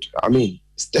would,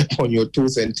 step on your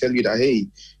toes and tell you that, hey,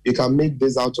 you can make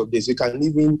this out of this. You can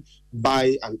even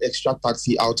buy an extra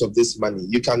taxi out of this money.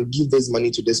 You can give this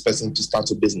money to this person to start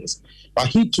a business. But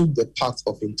he took the path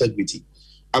of integrity.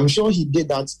 I'm sure he did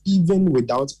that even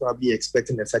without probably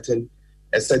expecting a certain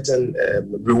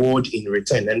reward in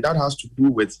return. And that has to do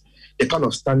with the kind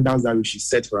of standards that we should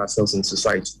set for ourselves in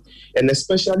society. And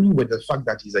especially with the fact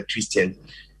that he's a Christian.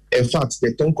 In fact,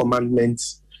 the 10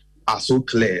 commandments are so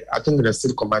clear. I think the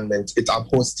 6th commandment, it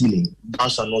abhors stealing. Thou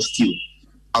shalt not steal.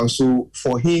 And so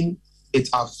for him, it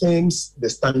affirms the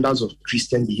standards of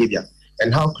Christian behavior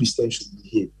and how Christians should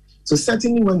behave. So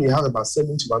certainly when you have about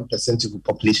 71% of the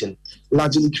population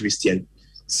largely Christian,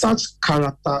 such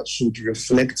character should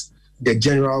reflect the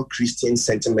general Christian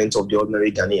sentiment of the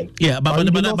ordinary Ghanaian. Yeah, but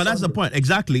that's the point.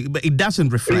 Exactly. But it doesn't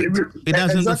reflect. It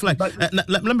doesn't reflect.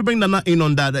 Let me bring Nana in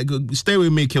on that. Stay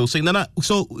with me, Kill. So, Nana,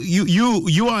 so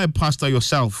you are a pastor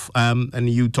yourself, and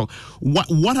you talk.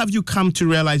 What have you come to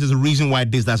realize is the reason why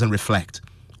this doesn't reflect?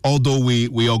 Although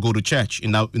we all go to church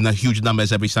in a huge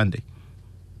numbers every Sunday.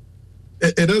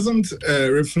 It doesn't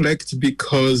reflect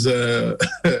because we are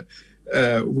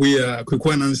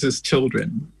Kwekwanance's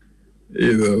children.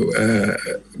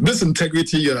 This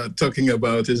integrity you are talking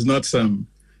about is not some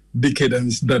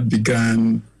decadence that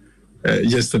began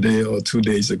yesterday or 2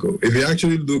 days ago. If you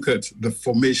actually look at the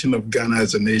formation of Ghana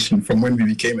as a nation from when we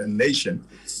became a nation,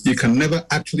 you can never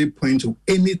actually point to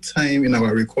any time in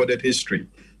our recorded history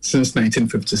since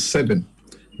 1957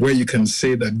 where you can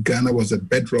say that Ghana was a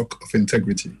bedrock of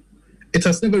integrity. It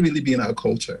has never really been our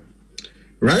culture.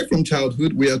 Right from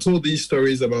childhood, we are told these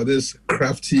stories about this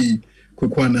crafty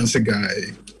Kwekwanance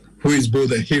guy who is both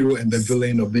the hero and the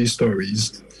villain of these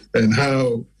stories, and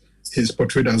how he's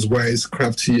portrayed as wise,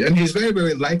 crafty, and he's very,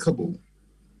 very likable.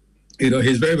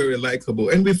 He's very, very likable,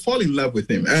 and we fall in love with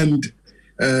him. And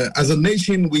as a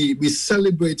nation, we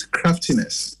celebrate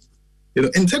craftiness.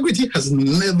 Integrity has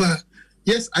never.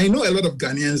 Yes, I know a lot of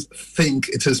Ghanaians think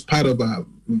it is part of our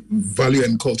value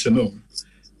and culture. No,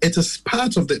 it is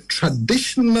part of the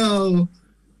traditional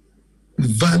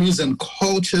values and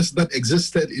cultures that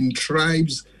existed in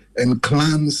tribes and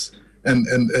clans and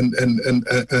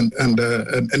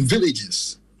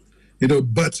villages,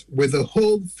 But with the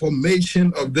whole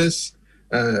formation of this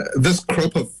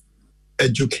crop of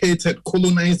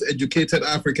colonized, educated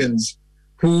Africans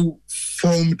who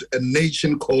formed a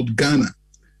nation called Ghana,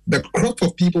 the crop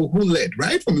of people who led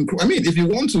right from. If you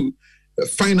want to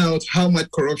find out how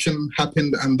much corruption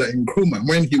happened under Nkrumah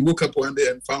when he woke up one day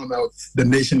and found out the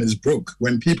nation is broke.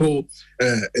 When people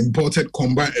imported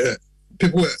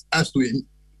people were asked to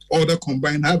order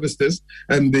combined harvesters,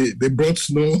 and they brought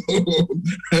snow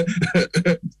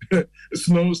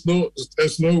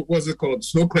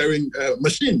clearing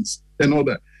machines and all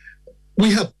that.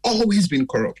 We have always been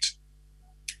corrupt.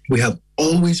 We have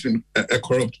always been a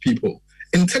corrupt people.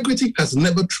 Integrity has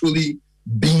never truly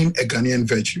been a Ghanaian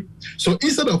virtue. So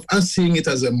instead of us seeing it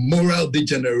as a moral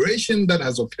degeneration that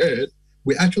has occurred,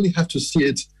 we actually have to see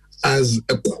it as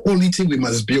a quality we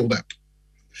must build up.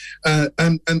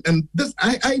 And this,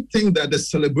 I think that the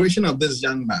celebration of this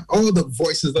young man, all the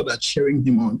voices that are cheering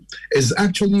him on, is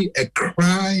actually a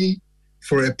cry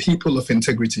for a people of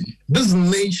integrity. This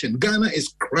nation, Ghana,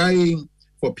 is crying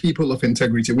for people of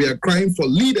integrity. We are crying for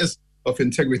leaders of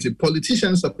integrity,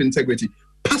 politicians of integrity,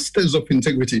 pastors of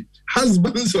integrity,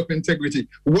 husbands of integrity,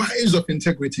 wives of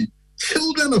integrity,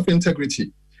 children of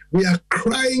integrity. We are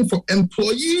crying for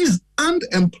employees and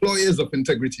employers of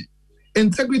integrity.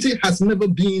 Integrity has never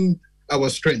been our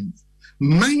strength.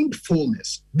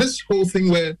 Mindfulness, this whole thing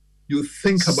where you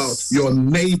think about your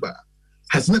neighbor,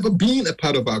 has never been a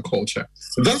part of our culture.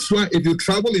 That's why if you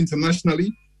travel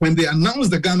internationally, when they announce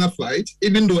the Ghana flight,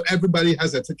 even though everybody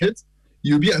has a ticket,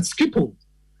 you'll be at Schiphol.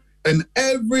 And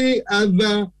every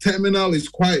other terminal is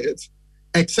quiet,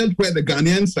 except where the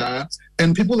Ghanaians are,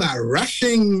 and people are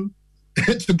rushing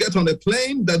to get on a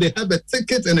plane that they have a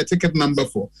ticket and a ticket number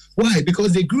for. Why?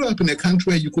 Because they grew up in a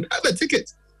country where you could have a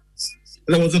ticket.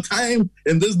 There was a time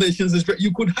in this nation's history,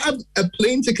 you could have a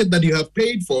plane ticket that you have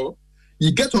paid for,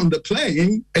 you get on the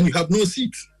plane and you have no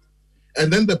seat.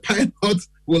 And then the pilot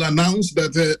will announce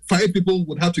that 5 people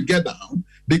would have to get down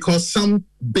because some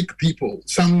big people,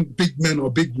 some big men or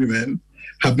big women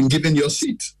have been given your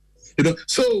seat.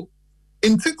 So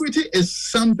integrity is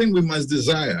something we must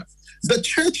desire. The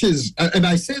churches, and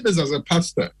I say this as a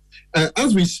pastor,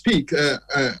 as we speak,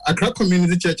 Accra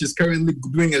Community Church is currently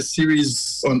doing a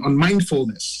series on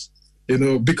mindfulness,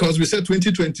 because we said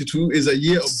 2022 is a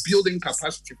year of building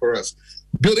capacity for us.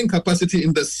 Building capacity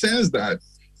in the sense that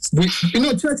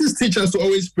churches teach us to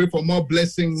always pray for more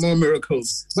blessing, more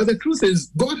miracles. But the truth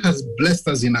is, God has blessed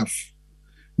us enough.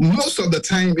 Most of the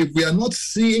time, if we are not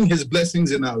seeing his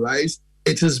blessings in our lives,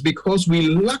 it is because we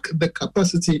lack the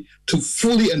capacity to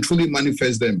fully and truly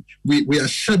manifest them. We are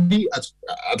shabby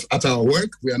at our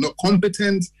work. We are not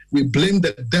competent. We blame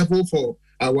the devil for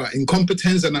our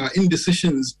incompetence and our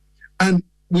indecisions. And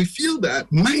we feel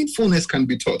that mindfulness can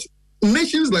be taught.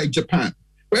 Nations like Japan,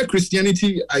 where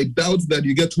Christianity, I doubt that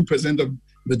you get 2% of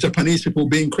the Japanese people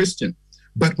being Christian.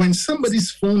 But when somebody's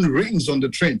phone rings on the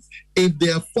train, if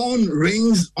their phone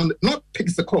rings not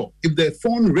picks the call, if their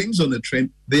phone rings on the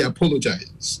train, they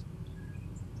apologize.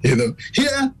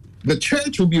 Here, the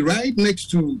church will be right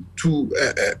next to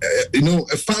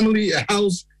a family, a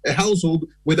household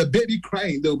with a baby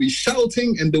crying. They'll be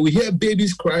shouting and they will hear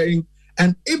babies crying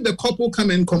And if the couple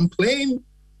come and complain,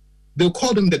 they'll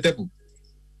call them the devil.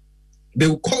 They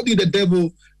will call you the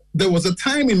devil. There was a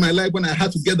time in my life when I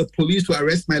had to get the police to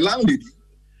arrest my landlady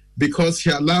because she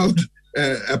allowed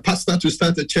a pastor to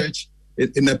start a church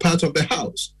in a part of the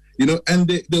house, you know, and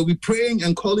they'll be praying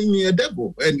and calling me a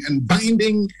devil and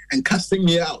binding and casting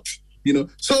me out, you know.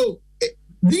 So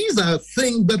these are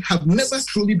things that have never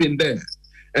truly been there.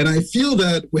 And I feel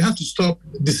that we have to stop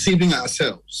deceiving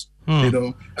ourselves. You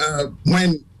know,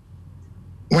 when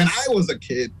I was a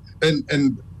kid,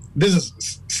 and this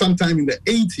is sometime in the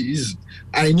 80s,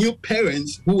 I knew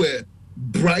parents who were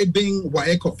bribing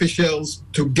WAEC officials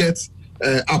to get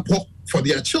APO for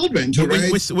their children to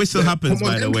write. Which still happens,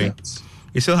 by the way.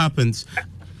 It still happens.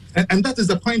 And that is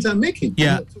the point I'm making.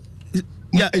 Yeah.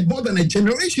 More than a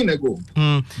generation ago.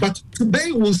 But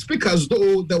today we'll speak as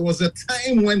though there was a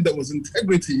time when there was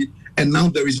integrity and now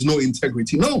there is no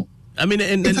integrity. No. I mean,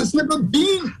 it has never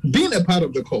been a part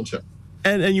of the culture.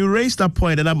 And you raised that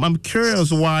point, and I'm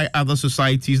curious why other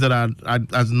societies that are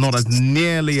not as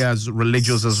nearly as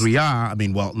religious as we are, I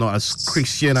mean, well, not as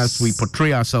Christian as we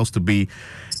portray ourselves to be,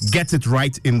 get it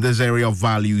right in this area of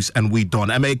values, and we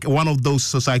don't. I mean, one of those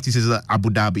societies is Abu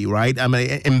Dhabi, right? I mean,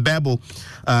 Mbebo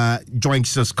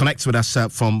joins us, connects with us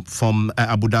from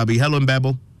Abu Dhabi. Hello,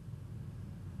 Mbebo.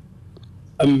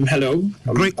 Hello.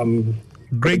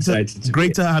 Great to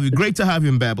have you. Great to have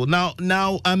you, Mbebo.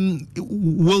 Now,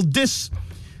 will this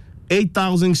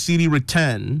 8,000 cedi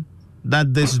return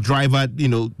that this driver,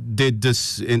 did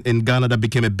this in Ghana that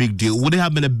became a big deal? Would it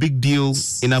have been a big deal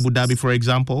in Abu Dhabi, for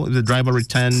example, if the driver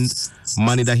returned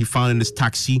money that he found in his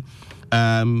taxi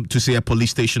to say a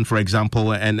police station, for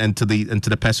example, and to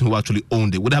the person who actually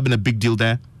owned it? Would it have been a big deal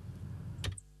there?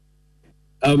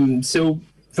 So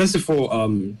first of all,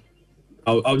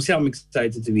 I would say I'm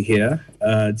excited to be here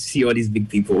to see all these big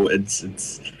people. It's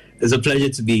a pleasure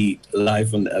to be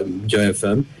live on Joy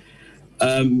FM.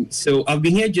 So I've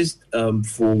been here just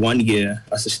for 1 year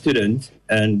as a student,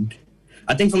 and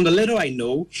I think from the little I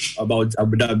know about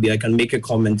Abu Dhabi, I can make a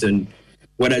comment on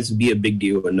whether it would be a big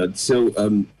deal or not. So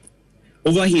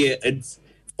over here, it's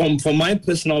from my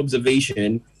personal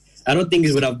observation, I don't think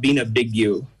it would have been a big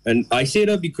deal, and I say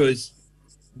that because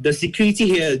the security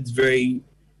here is very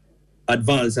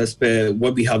advanced as per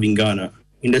what we have in Ghana,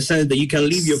 in the sense that you can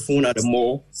leave your phone at a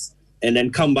mall and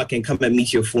then come back and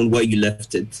meet your phone where you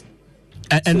left it.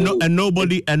 And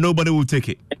nobody will take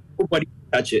it. Nobody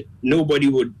will touch it. Nobody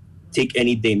would take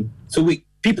anything. So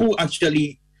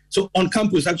so on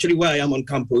campus, actually where I am on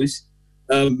campus,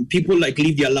 people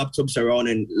leave their laptops around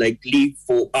and leave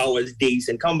for hours, days,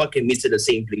 and come back and meet at the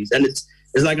same place. And it's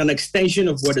like an extension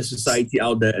of what the society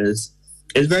out there is.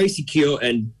 It's very secure,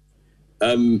 and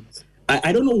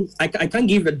I don't know, I can't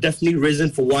give a definite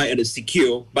reason for why it is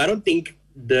secure, but I don't think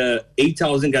the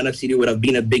 8,000 Ghana cedi would have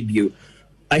been a big deal.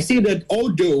 I say that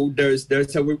although there's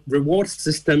a reward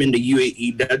system in the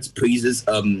UAE that praises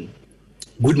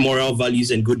good moral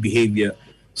values and good behavior.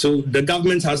 So the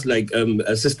government has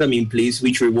a system in place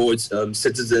which rewards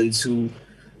citizens who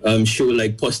show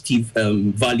positive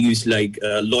values like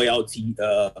loyalty,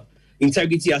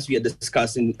 integrity, as we are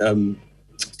discussing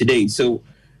today. So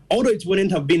although it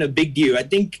wouldn't have been a big deal, I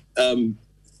think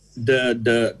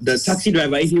the taxi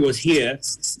driver, if he was here,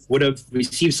 would have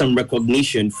received some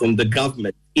recognition from the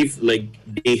government if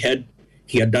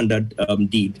he had done that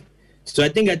deed. So I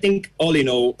think all in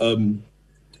all, from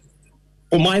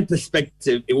my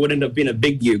perspective, it wouldn't have been a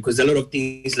big deal because a lot of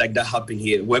things like that happen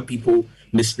here where people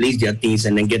misplace their things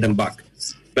and then get them back.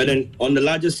 But then on the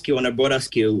larger scale, on a broader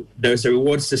scale, there's a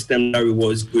reward system that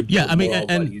rewards good. Yeah, I mean,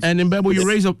 and Mbebo, you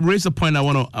raise a point I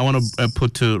want to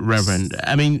put to Reverend.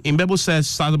 I mean, Mbebo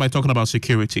started by talking about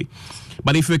security,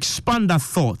 but if you expand that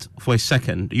thought for a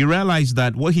second, you realize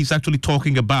that what he's actually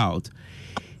talking about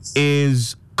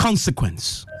is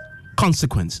consequence,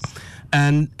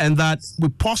 and that we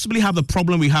possibly have the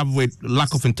problem we have with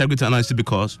lack of integrity and honesty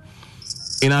because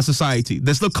in our society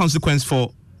there's no consequence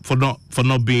for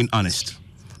not being honest.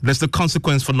 There's the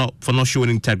consequence for not showing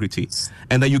integrity,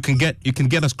 and that you can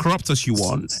get as corrupt as you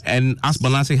want. And as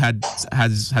Balanse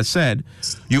has said,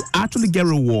 you actually get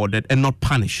rewarded and not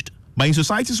punished. But in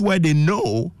societies where they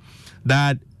know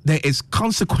that there is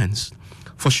consequence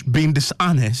for being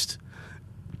dishonest,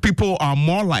 people are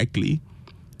more likely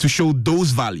to show those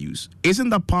values. Isn't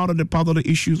that part of the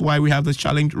issues why we have this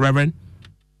challenge, Reverend?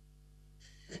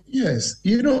 Yes,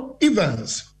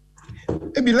 Evans.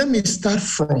 Maybe let me start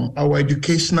from our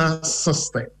educational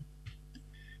system.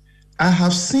 I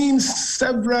have seen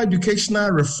several educational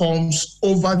reforms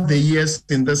over the years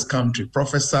in this country.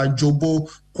 Professor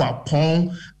Jobo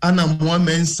Kwapong, Anna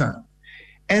Mensah.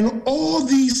 And all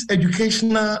these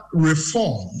educational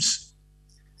reforms,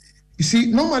 you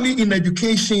see, normally in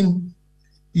education,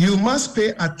 you must pay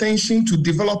attention to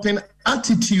developing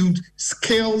attitude,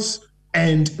 skills,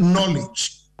 and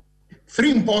knowledge.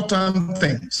 3 important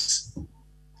things: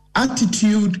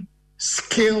 attitude,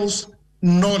 skills,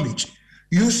 knowledge.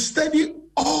 You study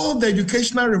all the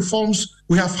educational reforms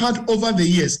we have had over the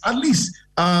years, at least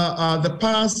the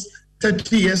past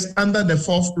 30 years under the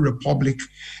Fourth Republic.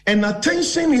 And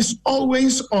attention is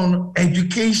always on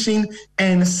education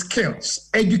and skills.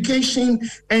 Education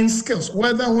and skills,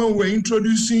 whether when we're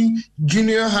introducing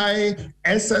junior high,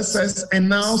 SSS, and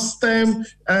now STEM,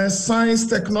 science,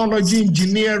 technology,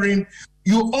 engineering,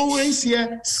 you always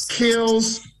hear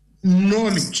skills,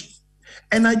 knowledge.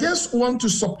 And I just want to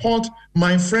support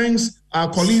my friends,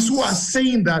 our colleagues who are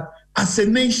saying that as a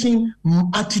nation,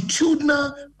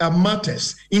 attitudinal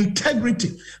matters,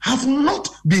 integrity have not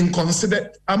been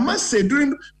considered. I must say,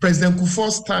 during President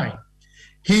Kufuor's time,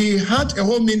 he had a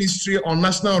whole ministry on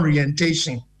national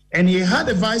orientation, and he had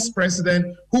a vice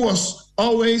president who was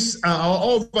always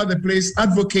all over the place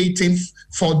advocating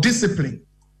for discipline.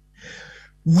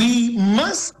 We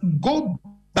must go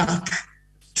back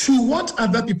to what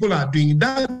other people are doing.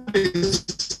 That is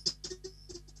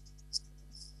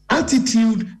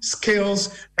attitude, skills,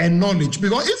 and knowledge.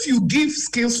 Because if you give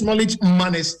skills, knowledge,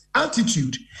 manners,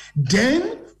 attitude,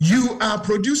 then you are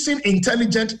producing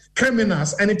intelligent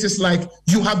criminals. And it is like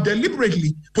you have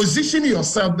deliberately positioned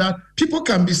yourself that people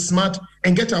can be smart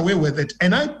and get away with it.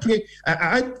 And I pray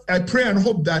and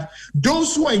hope that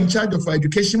those who are in charge of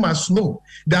education must know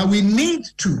that we need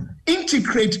to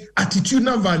integrate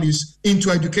attitudinal values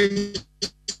into education.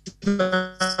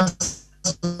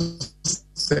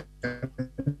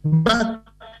 But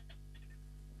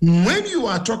when you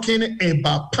are talking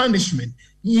about punishment,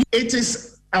 it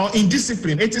is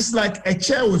indiscipline. It is like a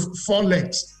chair with 4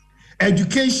 legs.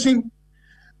 Education,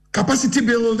 capacity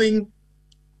building,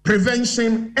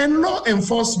 prevention, and law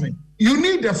enforcement. You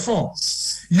need the 4.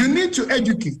 You need to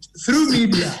educate through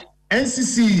media,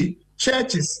 NCC,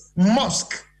 churches,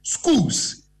 mosques,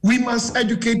 schools. We must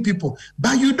educate people,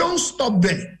 but you don't stop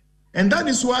there. And that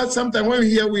is why sometimes when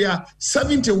we hear we are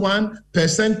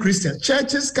 71% Christian,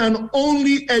 churches can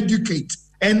only educate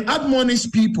and admonish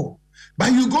people.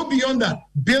 But you go beyond that,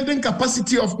 building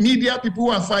capacity of media, people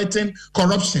who are fighting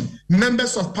corruption,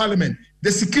 members of parliament,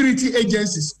 the security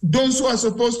agencies, those who are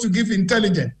supposed to give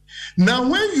intelligence. Now,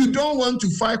 when you don't want to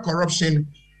fight corruption,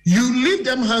 you leave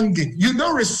them hanging. You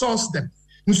don't resource them.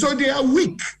 And so they are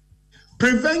weak.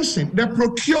 Prevention, the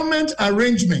procurement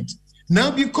arrangement. Now,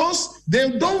 because they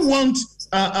don't want,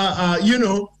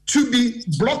 to be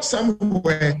blocked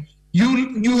somewhere,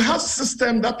 you have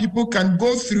system that people can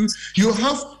go through. You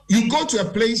go to a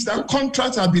place that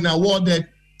contracts have been awarded,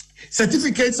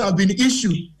 certificates have been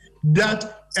issued,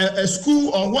 that a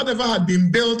school or whatever had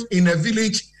been built in a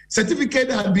village,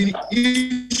 certificate had been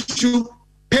issued,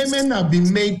 payment have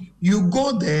been made. You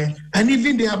go there, and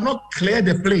even they have not cleared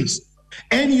the place.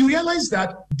 And you realize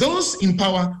that those in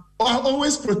power are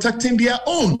always protecting their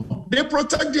own. They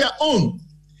protect their own.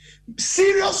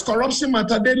 Serious corruption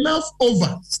matter, they laugh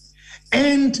over.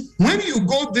 And when you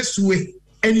go this way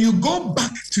and you go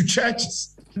back to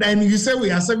churches, then you say we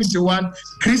are 71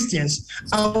 Christians,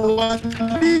 our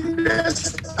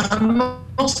leaders are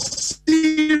not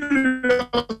serious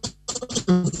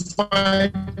to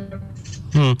fight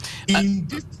in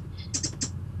this.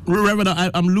 Reverend,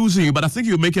 I'm losing you, but I think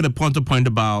you're making a point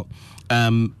about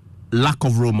lack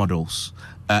of role models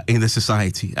in the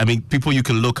society. I mean, people you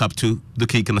can look up to, you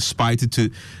can aspire to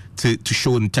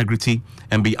show integrity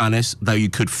and be honest, that you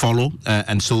could follow.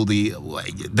 And so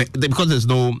because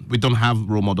we don't have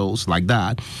role models like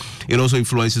that, it also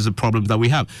influences the problems that we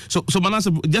have. So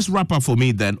Manasseh, just wrap up for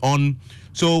me then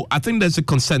so I think there's a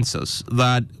consensus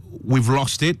that we've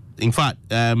lost it. In fact,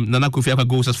 Nana Akufo-Addo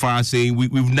goes as far as saying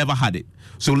we've never had it.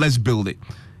 So let's build it.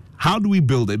 How do we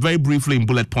build it? Very briefly in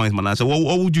bullet points, Manasseh.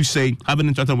 What would you say, having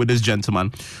interacted with this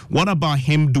gentleman, what about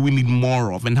him do we need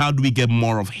more of, and how do we get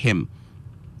more of him?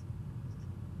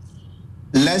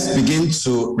 Let's begin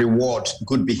to reward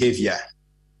good behavior.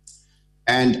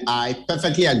 And I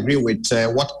perfectly agree with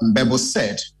what Mbebo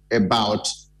said about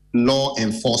law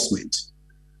enforcement.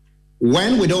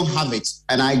 When we don't have it,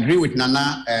 and I agree with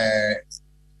Nana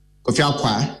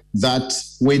Akufo-Addo that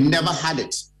we never had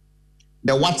it.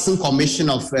 The Watson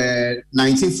Commission of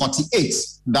 1948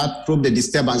 that proved the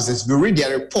disturbances. If you read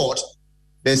their report,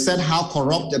 they said how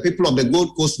corrupt the people of the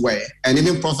Gold Coast were, and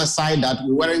even prophesied that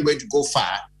we weren't going to go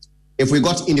far if we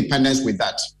got independence with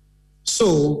that.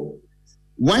 So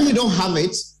when you don't have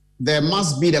it, there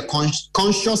must be the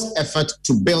conscious effort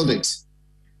to build it.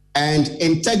 And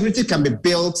integrity can be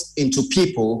built into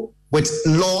people with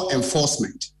law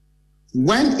enforcement.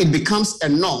 When it becomes a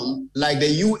norm, like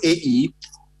the UAE,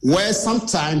 where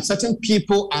sometimes certain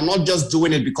people are not just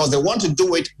doing it because they want to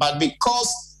do it, but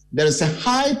because there is a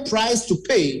high price to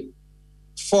pay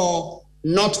for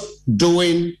not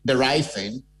doing the right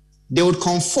thing, they would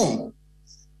conform.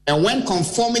 And when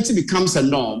conformity becomes a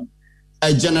norm,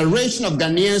 a generation of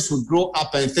Ghanaians would grow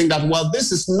up and think that, well,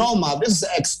 this is normal, this is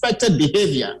expected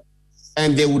behavior,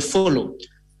 and they would follow.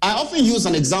 I often use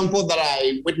an example that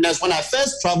I witnessed when I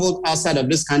first traveled outside of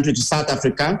this country to South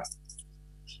Africa.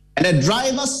 And the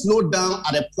driver slowed down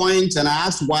at a point, and I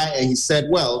asked why, and he said,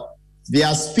 well, there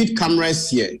are speed cameras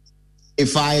here.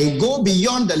 If I go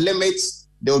beyond the limits,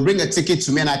 they will bring a ticket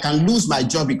to me and I can lose my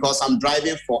job because I'm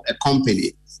driving for a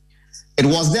company. It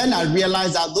was then I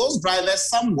realized that those drivers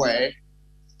somewhere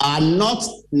are not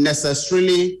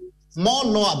necessarily more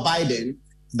law-abiding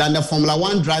than the Formula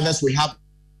One drivers we have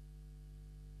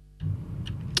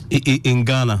in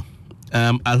Ghana.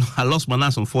 I lost my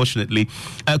last, unfortunately.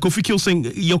 Kofi Kilsing,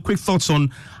 your quick thoughts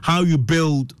on how you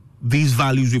build these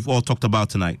values we've all talked about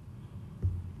tonight.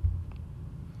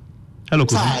 Hello,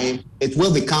 Kofi. It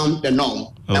will become the norm.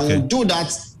 Okay. And we'll do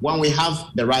that when we have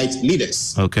the right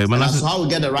leaders. Okay, and as to how we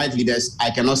get the right leaders, I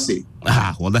cannot say.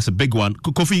 Well, that's a big one.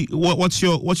 Kofi, what's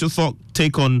your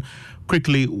take on,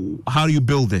 quickly, how do you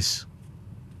build this?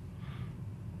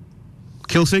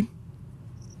 Kilsing?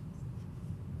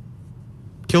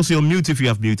 Kilsing, you're mute if you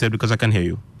have muted because I can hear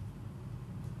you.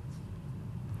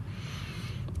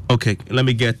 Okay, let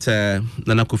me get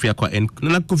Nana Kofi Akwa in.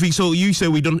 Nana Kofi, so you say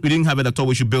we didn't have it at all.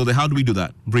 We should build it. How do we do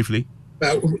that? Briefly.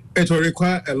 It will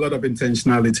require a lot of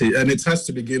intentionality, and it has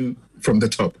to begin from the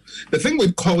top. The thing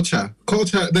with culture,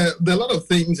 there are a lot of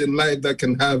things in life that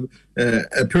can have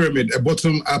a pyramid, a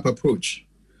bottom-up approach.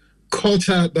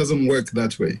 Culture doesn't work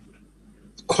that way.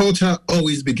 Culture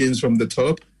always begins from the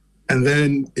top, and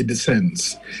then it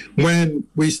descends. When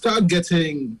we start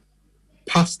getting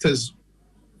pastors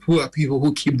who are people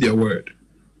who keep their word,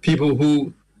 people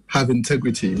who have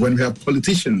integrity, when we have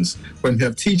politicians, when we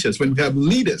have teachers, when we have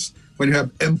leaders, when you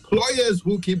have employers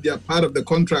who keep their part of the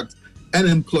contract and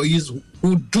employees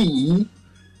who do,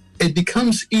 it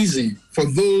becomes easy for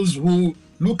those who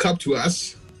look up to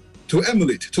us to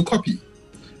emulate, to copy.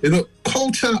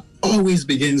 Culture always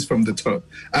begins from the top.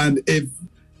 And if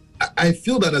I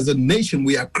feel that as a nation,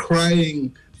 we are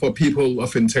crying for people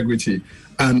of integrity,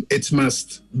 and it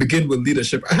must begin with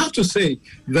leadership. I have to say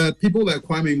that people like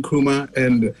Kwame Nkrumah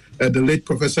and the late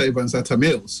Professor Evans Atta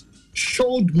Mills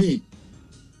showed me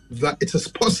that it is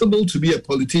possible to be a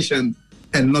politician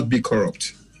and not be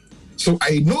corrupt. So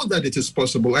I know that it is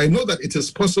possible. I know that it is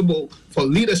possible for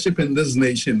leadership in this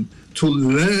nation to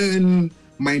learn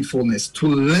mindfulness, to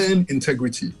learn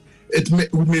integrity.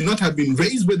 We may not have been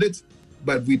raised with it,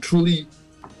 but we truly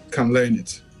can learn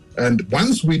it. And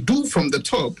once we do from the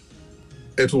top,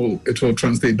 it will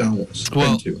translate downwards. Well,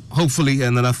 thank you. Hopefully,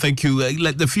 and then I thank you.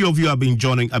 The few of you have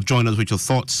joined us with your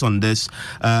thoughts on this.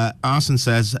 Arson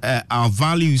says, our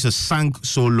values are sank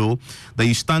so low that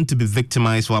you stand to be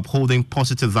victimized for upholding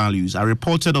positive values. I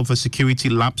reported of a security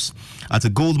lapse at a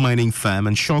gold mining firm,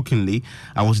 and shockingly,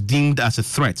 I was deemed as a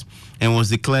threat and was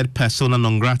declared persona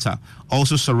non grata.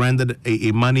 Also surrendered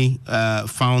a money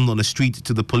found on the street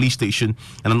to the police station,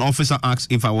 and an officer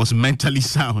asked if I was mentally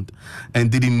sound and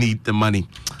didn't need the money.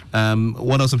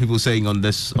 What are some people saying on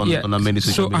this on our many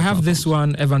social media I have platforms? this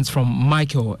one, Evans, from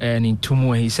Michael and in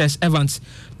Tumu. He says, Evans,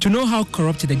 to know how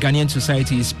corrupt the Ghanaian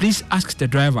society is, please ask the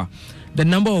driver the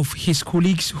number of his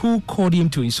colleagues who called him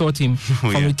to insult him for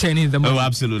returning the money. Oh,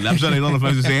 absolutely. I'm sure a lot of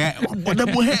us will say, what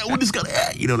this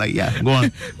guy, go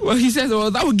on. Well, he says,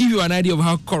 that will give you an idea of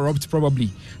how corrupt probably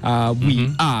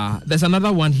we are. There's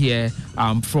another one here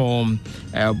from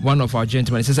one of our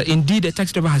gentlemen. It says, indeed, the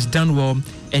taxi driver has done well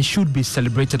and should be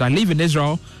celebrated. I live in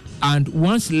Israel and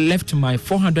once left my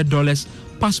 $400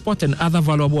 passport and other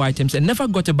valuable items and never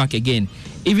got it back again,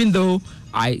 even though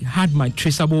I had my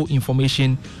traceable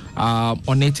information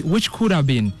on it, which could have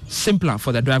been simpler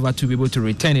for the driver to be able to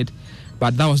return it,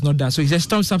 but that was not done. So he says,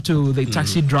 thumbs up to the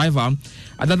taxi driver.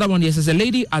 Another one here says, a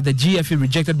lady at the GFE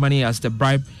rejected money as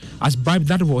bribe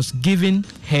that was given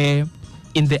her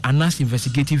in the ANAS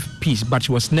investigative piece, but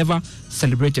she was never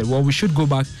celebrated. Well, we should go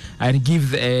back and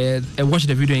give watch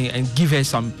the video and give her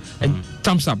some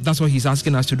thumbs up. That's what he's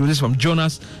asking us to do. This is from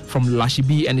Jonas from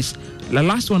Lashibi, and the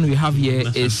last one we have here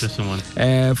is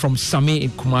from Sami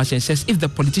in Kumasi, and says, if the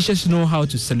politicians know how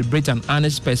to celebrate an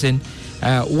honest person,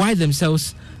 why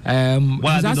themselves? Why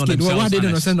are they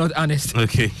not honest?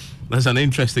 Okay. That's an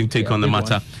interesting take on the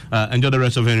matter. Enjoy the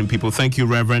rest of hearing people. Thank you,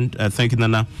 Reverend. Thank you,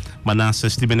 Nana Manasseh,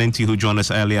 Stephen Enti, who joined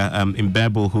us earlier, in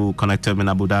Berbel, who connected in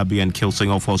Abu Dhabi, and Kilsing,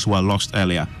 of us who are lost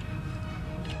earlier.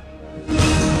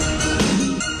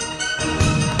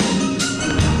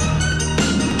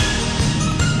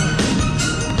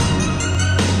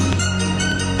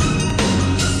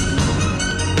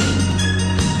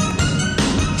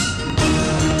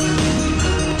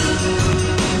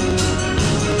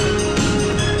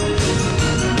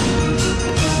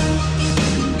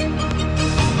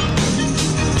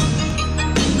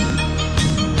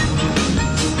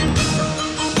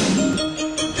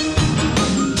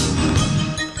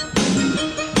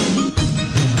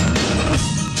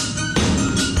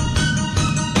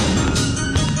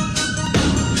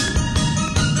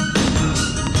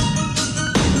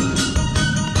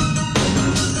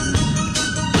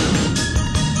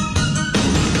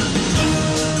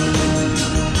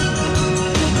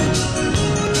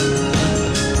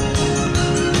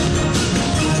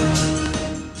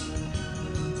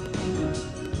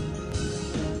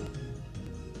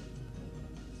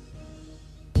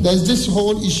 There's this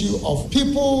whole issue of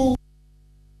people.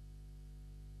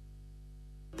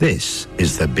 This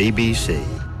is the BBC.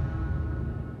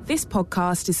 This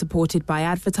podcast is supported by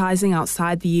advertising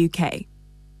outside the UK.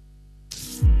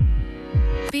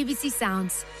 BBC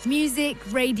Sounds, music,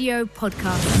 radio,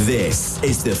 podcast. This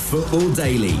is the Football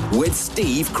Daily with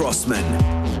Steve Crossman.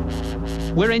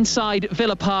 We're inside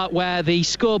Villa Park, where the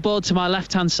scoreboard to my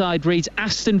left-hand side reads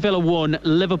Aston Villa 1,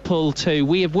 Liverpool 2.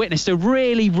 We have witnessed a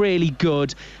really, really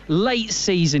good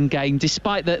late-season game.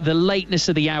 Despite the lateness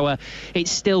of the hour,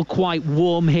 it's still quite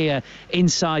warm here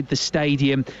inside the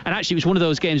stadium. And actually, it was one of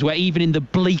those games where even in the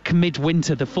bleak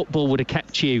midwinter, the football would have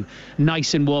kept you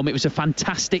nice and warm. It was a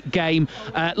fantastic game.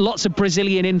 Lots of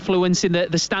Brazilian influence in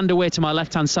the stand away to my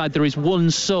left-hand side. There is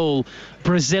one sole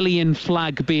Brazilian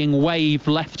flag being waved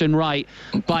left and right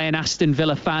by an Aston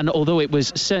Villa fan, although it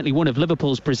was certainly one of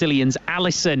Liverpool's Brazilians,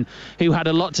 Alisson, who had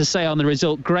a lot to say on the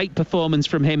result. Great performance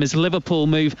from him as Liverpool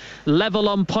move level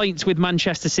on points with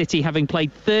Manchester City, having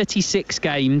played 36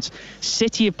 games.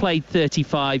 City have played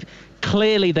 35.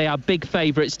 Clearly they are big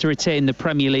favourites to retain the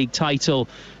Premier League title,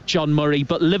 John Murray,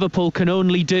 but Liverpool can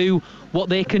only do what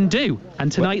they can do,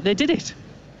 and tonight they did it.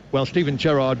 Well, Steven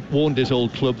Gerrard warned his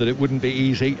old club that it wouldn't be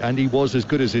easy, and he was as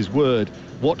good as his word.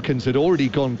 Watkins had already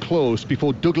gone close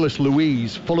before Douglas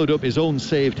Luiz followed up his own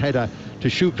saved header to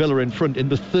shoot Villa in front in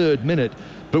the 3rd minute.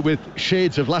 But with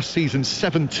shades of last season's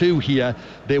 7-2 here,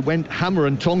 they went hammer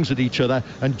and tongs at each other,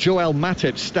 and Joel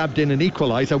Matip stabbed in an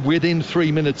equaliser within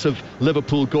 3 minutes of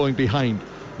Liverpool going behind.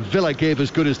 Villa gave as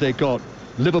good as they got.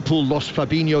 Liverpool lost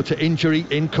Fabinho to injury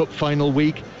in Cup final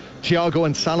week. Thiago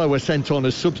and Salah were sent on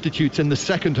as substitutes in the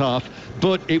second half,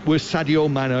 but it was Sadio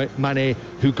Mane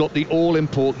who got the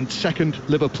all-important second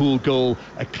Liverpool goal,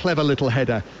 a clever little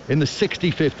header in the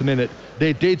 65th minute.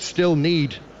 They did still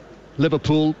need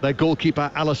Liverpool, their goalkeeper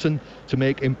Alisson, to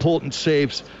make important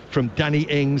saves from Danny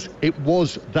Ings. It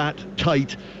was that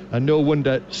tight, and no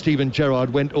wonder Steven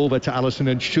Gerrard went over to Alisson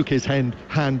and shook his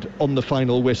hand on the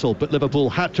final whistle. But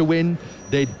Liverpool had to win.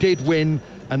 They did win,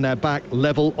 and they're back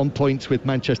level on points with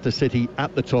Manchester City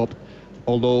at the top,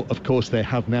 although of course they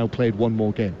have now played one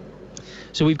more game.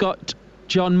 So we've got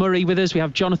John Murray with us, we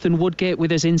have Jonathan Woodgate with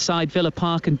us inside Villa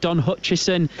Park, and Don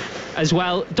Hutchison as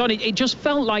well. Don, it just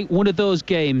felt like one of those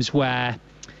games where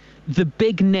the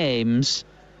big names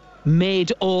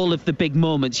made all of the big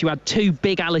moments. You had 2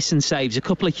 big Alisson saves, a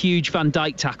couple of huge Van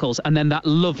Dijk tackles, and then that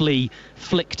lovely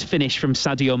flicked finish from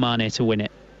Sadio Mane to win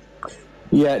it.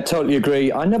 Yeah, totally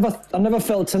agree. I never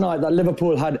felt tonight that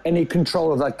Liverpool had any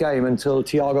control of that game until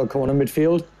Thiago came on in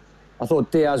midfield. I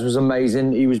thought Diaz was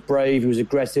amazing. He was brave, he was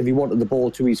aggressive, he wanted the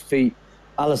ball to his feet.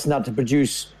 Alisson had to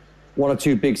produce 1 or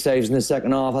 2 big saves in the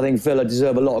second half. I think Villa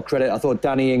deserve a lot of credit. I thought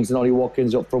Danny Ings and Ollie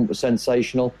Watkins up front were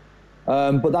sensational.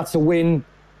 But that's a win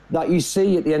that you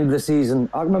see at the end of the season.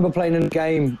 I remember playing in a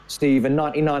game, Steve, in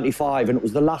 1995, and it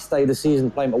was the last day of the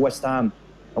season playing at West Ham,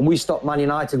 and we stopped Man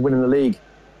United winning the league.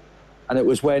 And it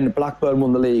was when Blackburn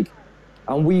won the league.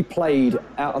 And we played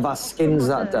out of our skins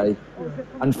that day.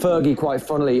 And Fergie, quite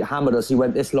funnily, hammered us. He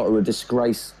went, this lot are a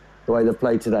disgrace, the way they've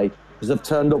played today, because they've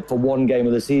turned up for one game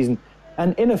of the season.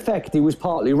 And in effect, he was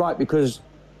partly right, because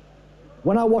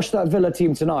when I watched that Villa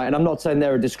team tonight, and I'm not saying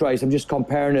they're a disgrace, I'm just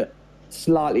comparing it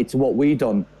slightly to what we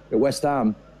done at West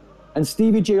Ham. And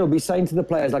Stevie G will be saying to the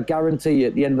players, I guarantee you,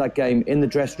 at the end of that game, in the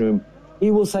dressing room,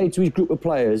 he will say to his group of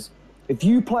players, if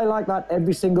you play like that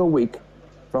every single week,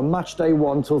 from match day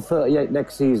 1 till 38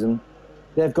 next season,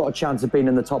 they've got a chance of being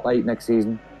in the top 8 next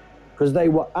season. Because they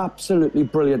were absolutely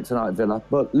brilliant tonight, Villa.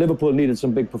 But Liverpool needed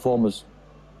some big performers.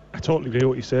 I totally agree with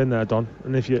what you're saying there, Don.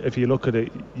 And if you look at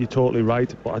it, you're totally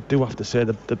right. But I do have to say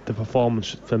the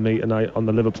performance for me tonight on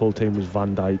the Liverpool team was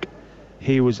Van Dijk.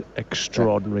 He was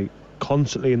extraordinary,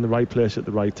 constantly in the right place at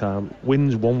the right time,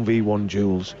 wins 1v1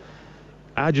 duels.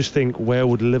 I just think, where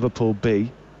would Liverpool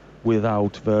be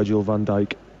without Virgil van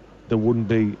Dijk? They wouldn't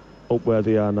be up where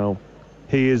they are now.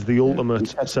 He is the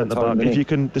ultimate centre-back. If you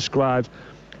can describe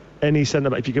any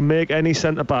centre-back, if you can make any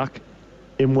centre-back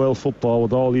in world football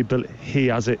with all the ability, he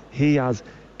has it. He has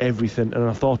everything. And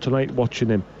I thought tonight, watching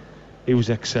him, he was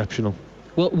exceptional.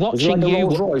 Well, watching you...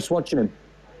 Rolls Royce, watching him.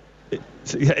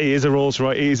 Yeah, he is a Rolls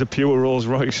Royce. He is a pure Rolls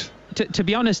Royce. To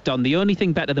be honest, Don, the only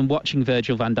thing better than watching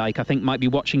Virgil van Dijk, I think, might be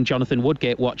watching Jonathan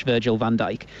Woodgate watch Virgil van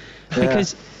Dijk.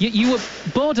 Because you were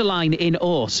borderline in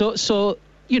awe. So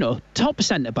you know, top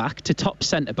centre-back to top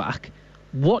centre-back,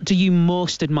 what do you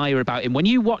most admire about him? When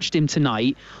you watched him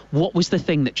tonight, what was the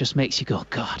thing that just makes you go,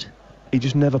 God? He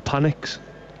just never panics.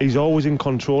 He's always in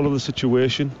control of the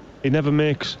situation. He never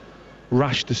makes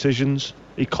rash decisions.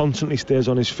 He constantly stays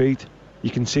on his feet. You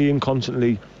can see him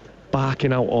constantly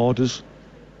barking out orders,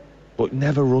 but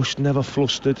never rushed, never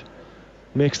flustered.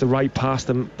 Makes the right pass,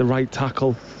 the right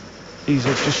tackle. He's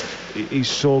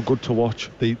so good to watch.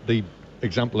 The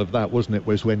example of that, wasn't it,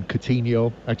 was when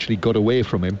Coutinho actually got away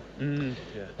from him,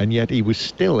 and yet he was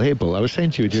still able. I was saying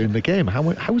to you during the game, how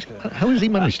has he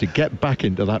managed to get back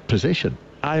into that position?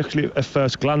 I actually, at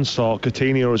first glance, saw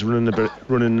Coutinho was running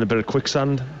in a bit of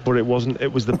quicksand, but it wasn't.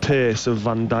 It was the pace of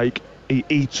Van Dijk. He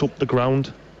eats up the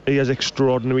ground. He has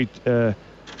extraordinary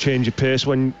change of pace.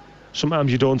 When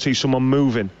sometimes you don't see someone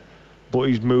moving, but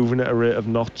he's moving at a rate of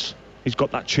knots. He's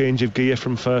got that change of gear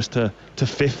from first to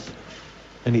fifth,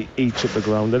 and he eats up the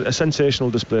ground. A sensational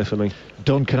display for me.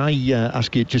 Don, can I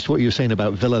ask you just what you were saying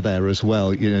about Villa there as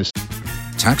well? You know,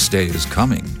 tax day is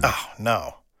coming. Oh,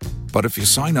 no. But if you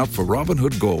sign up for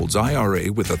Robinhood Gold's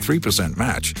IRA with a 3%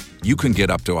 match, you can get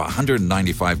up to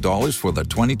 $195 for the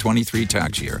 2023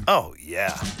 tax year. Oh,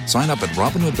 yeah. Sign up at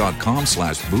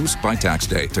Robinhood.com/boost by tax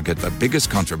day to get the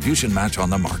biggest contribution match on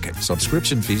the market.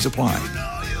 Subscription fees apply.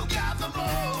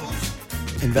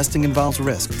 Investing involves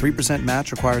risk. 3%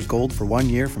 match requires gold for 1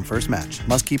 year from first match.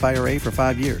 Must keep IRA for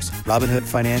 5 years. Robinhood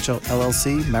Financial,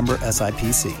 LLC, member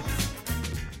SIPC.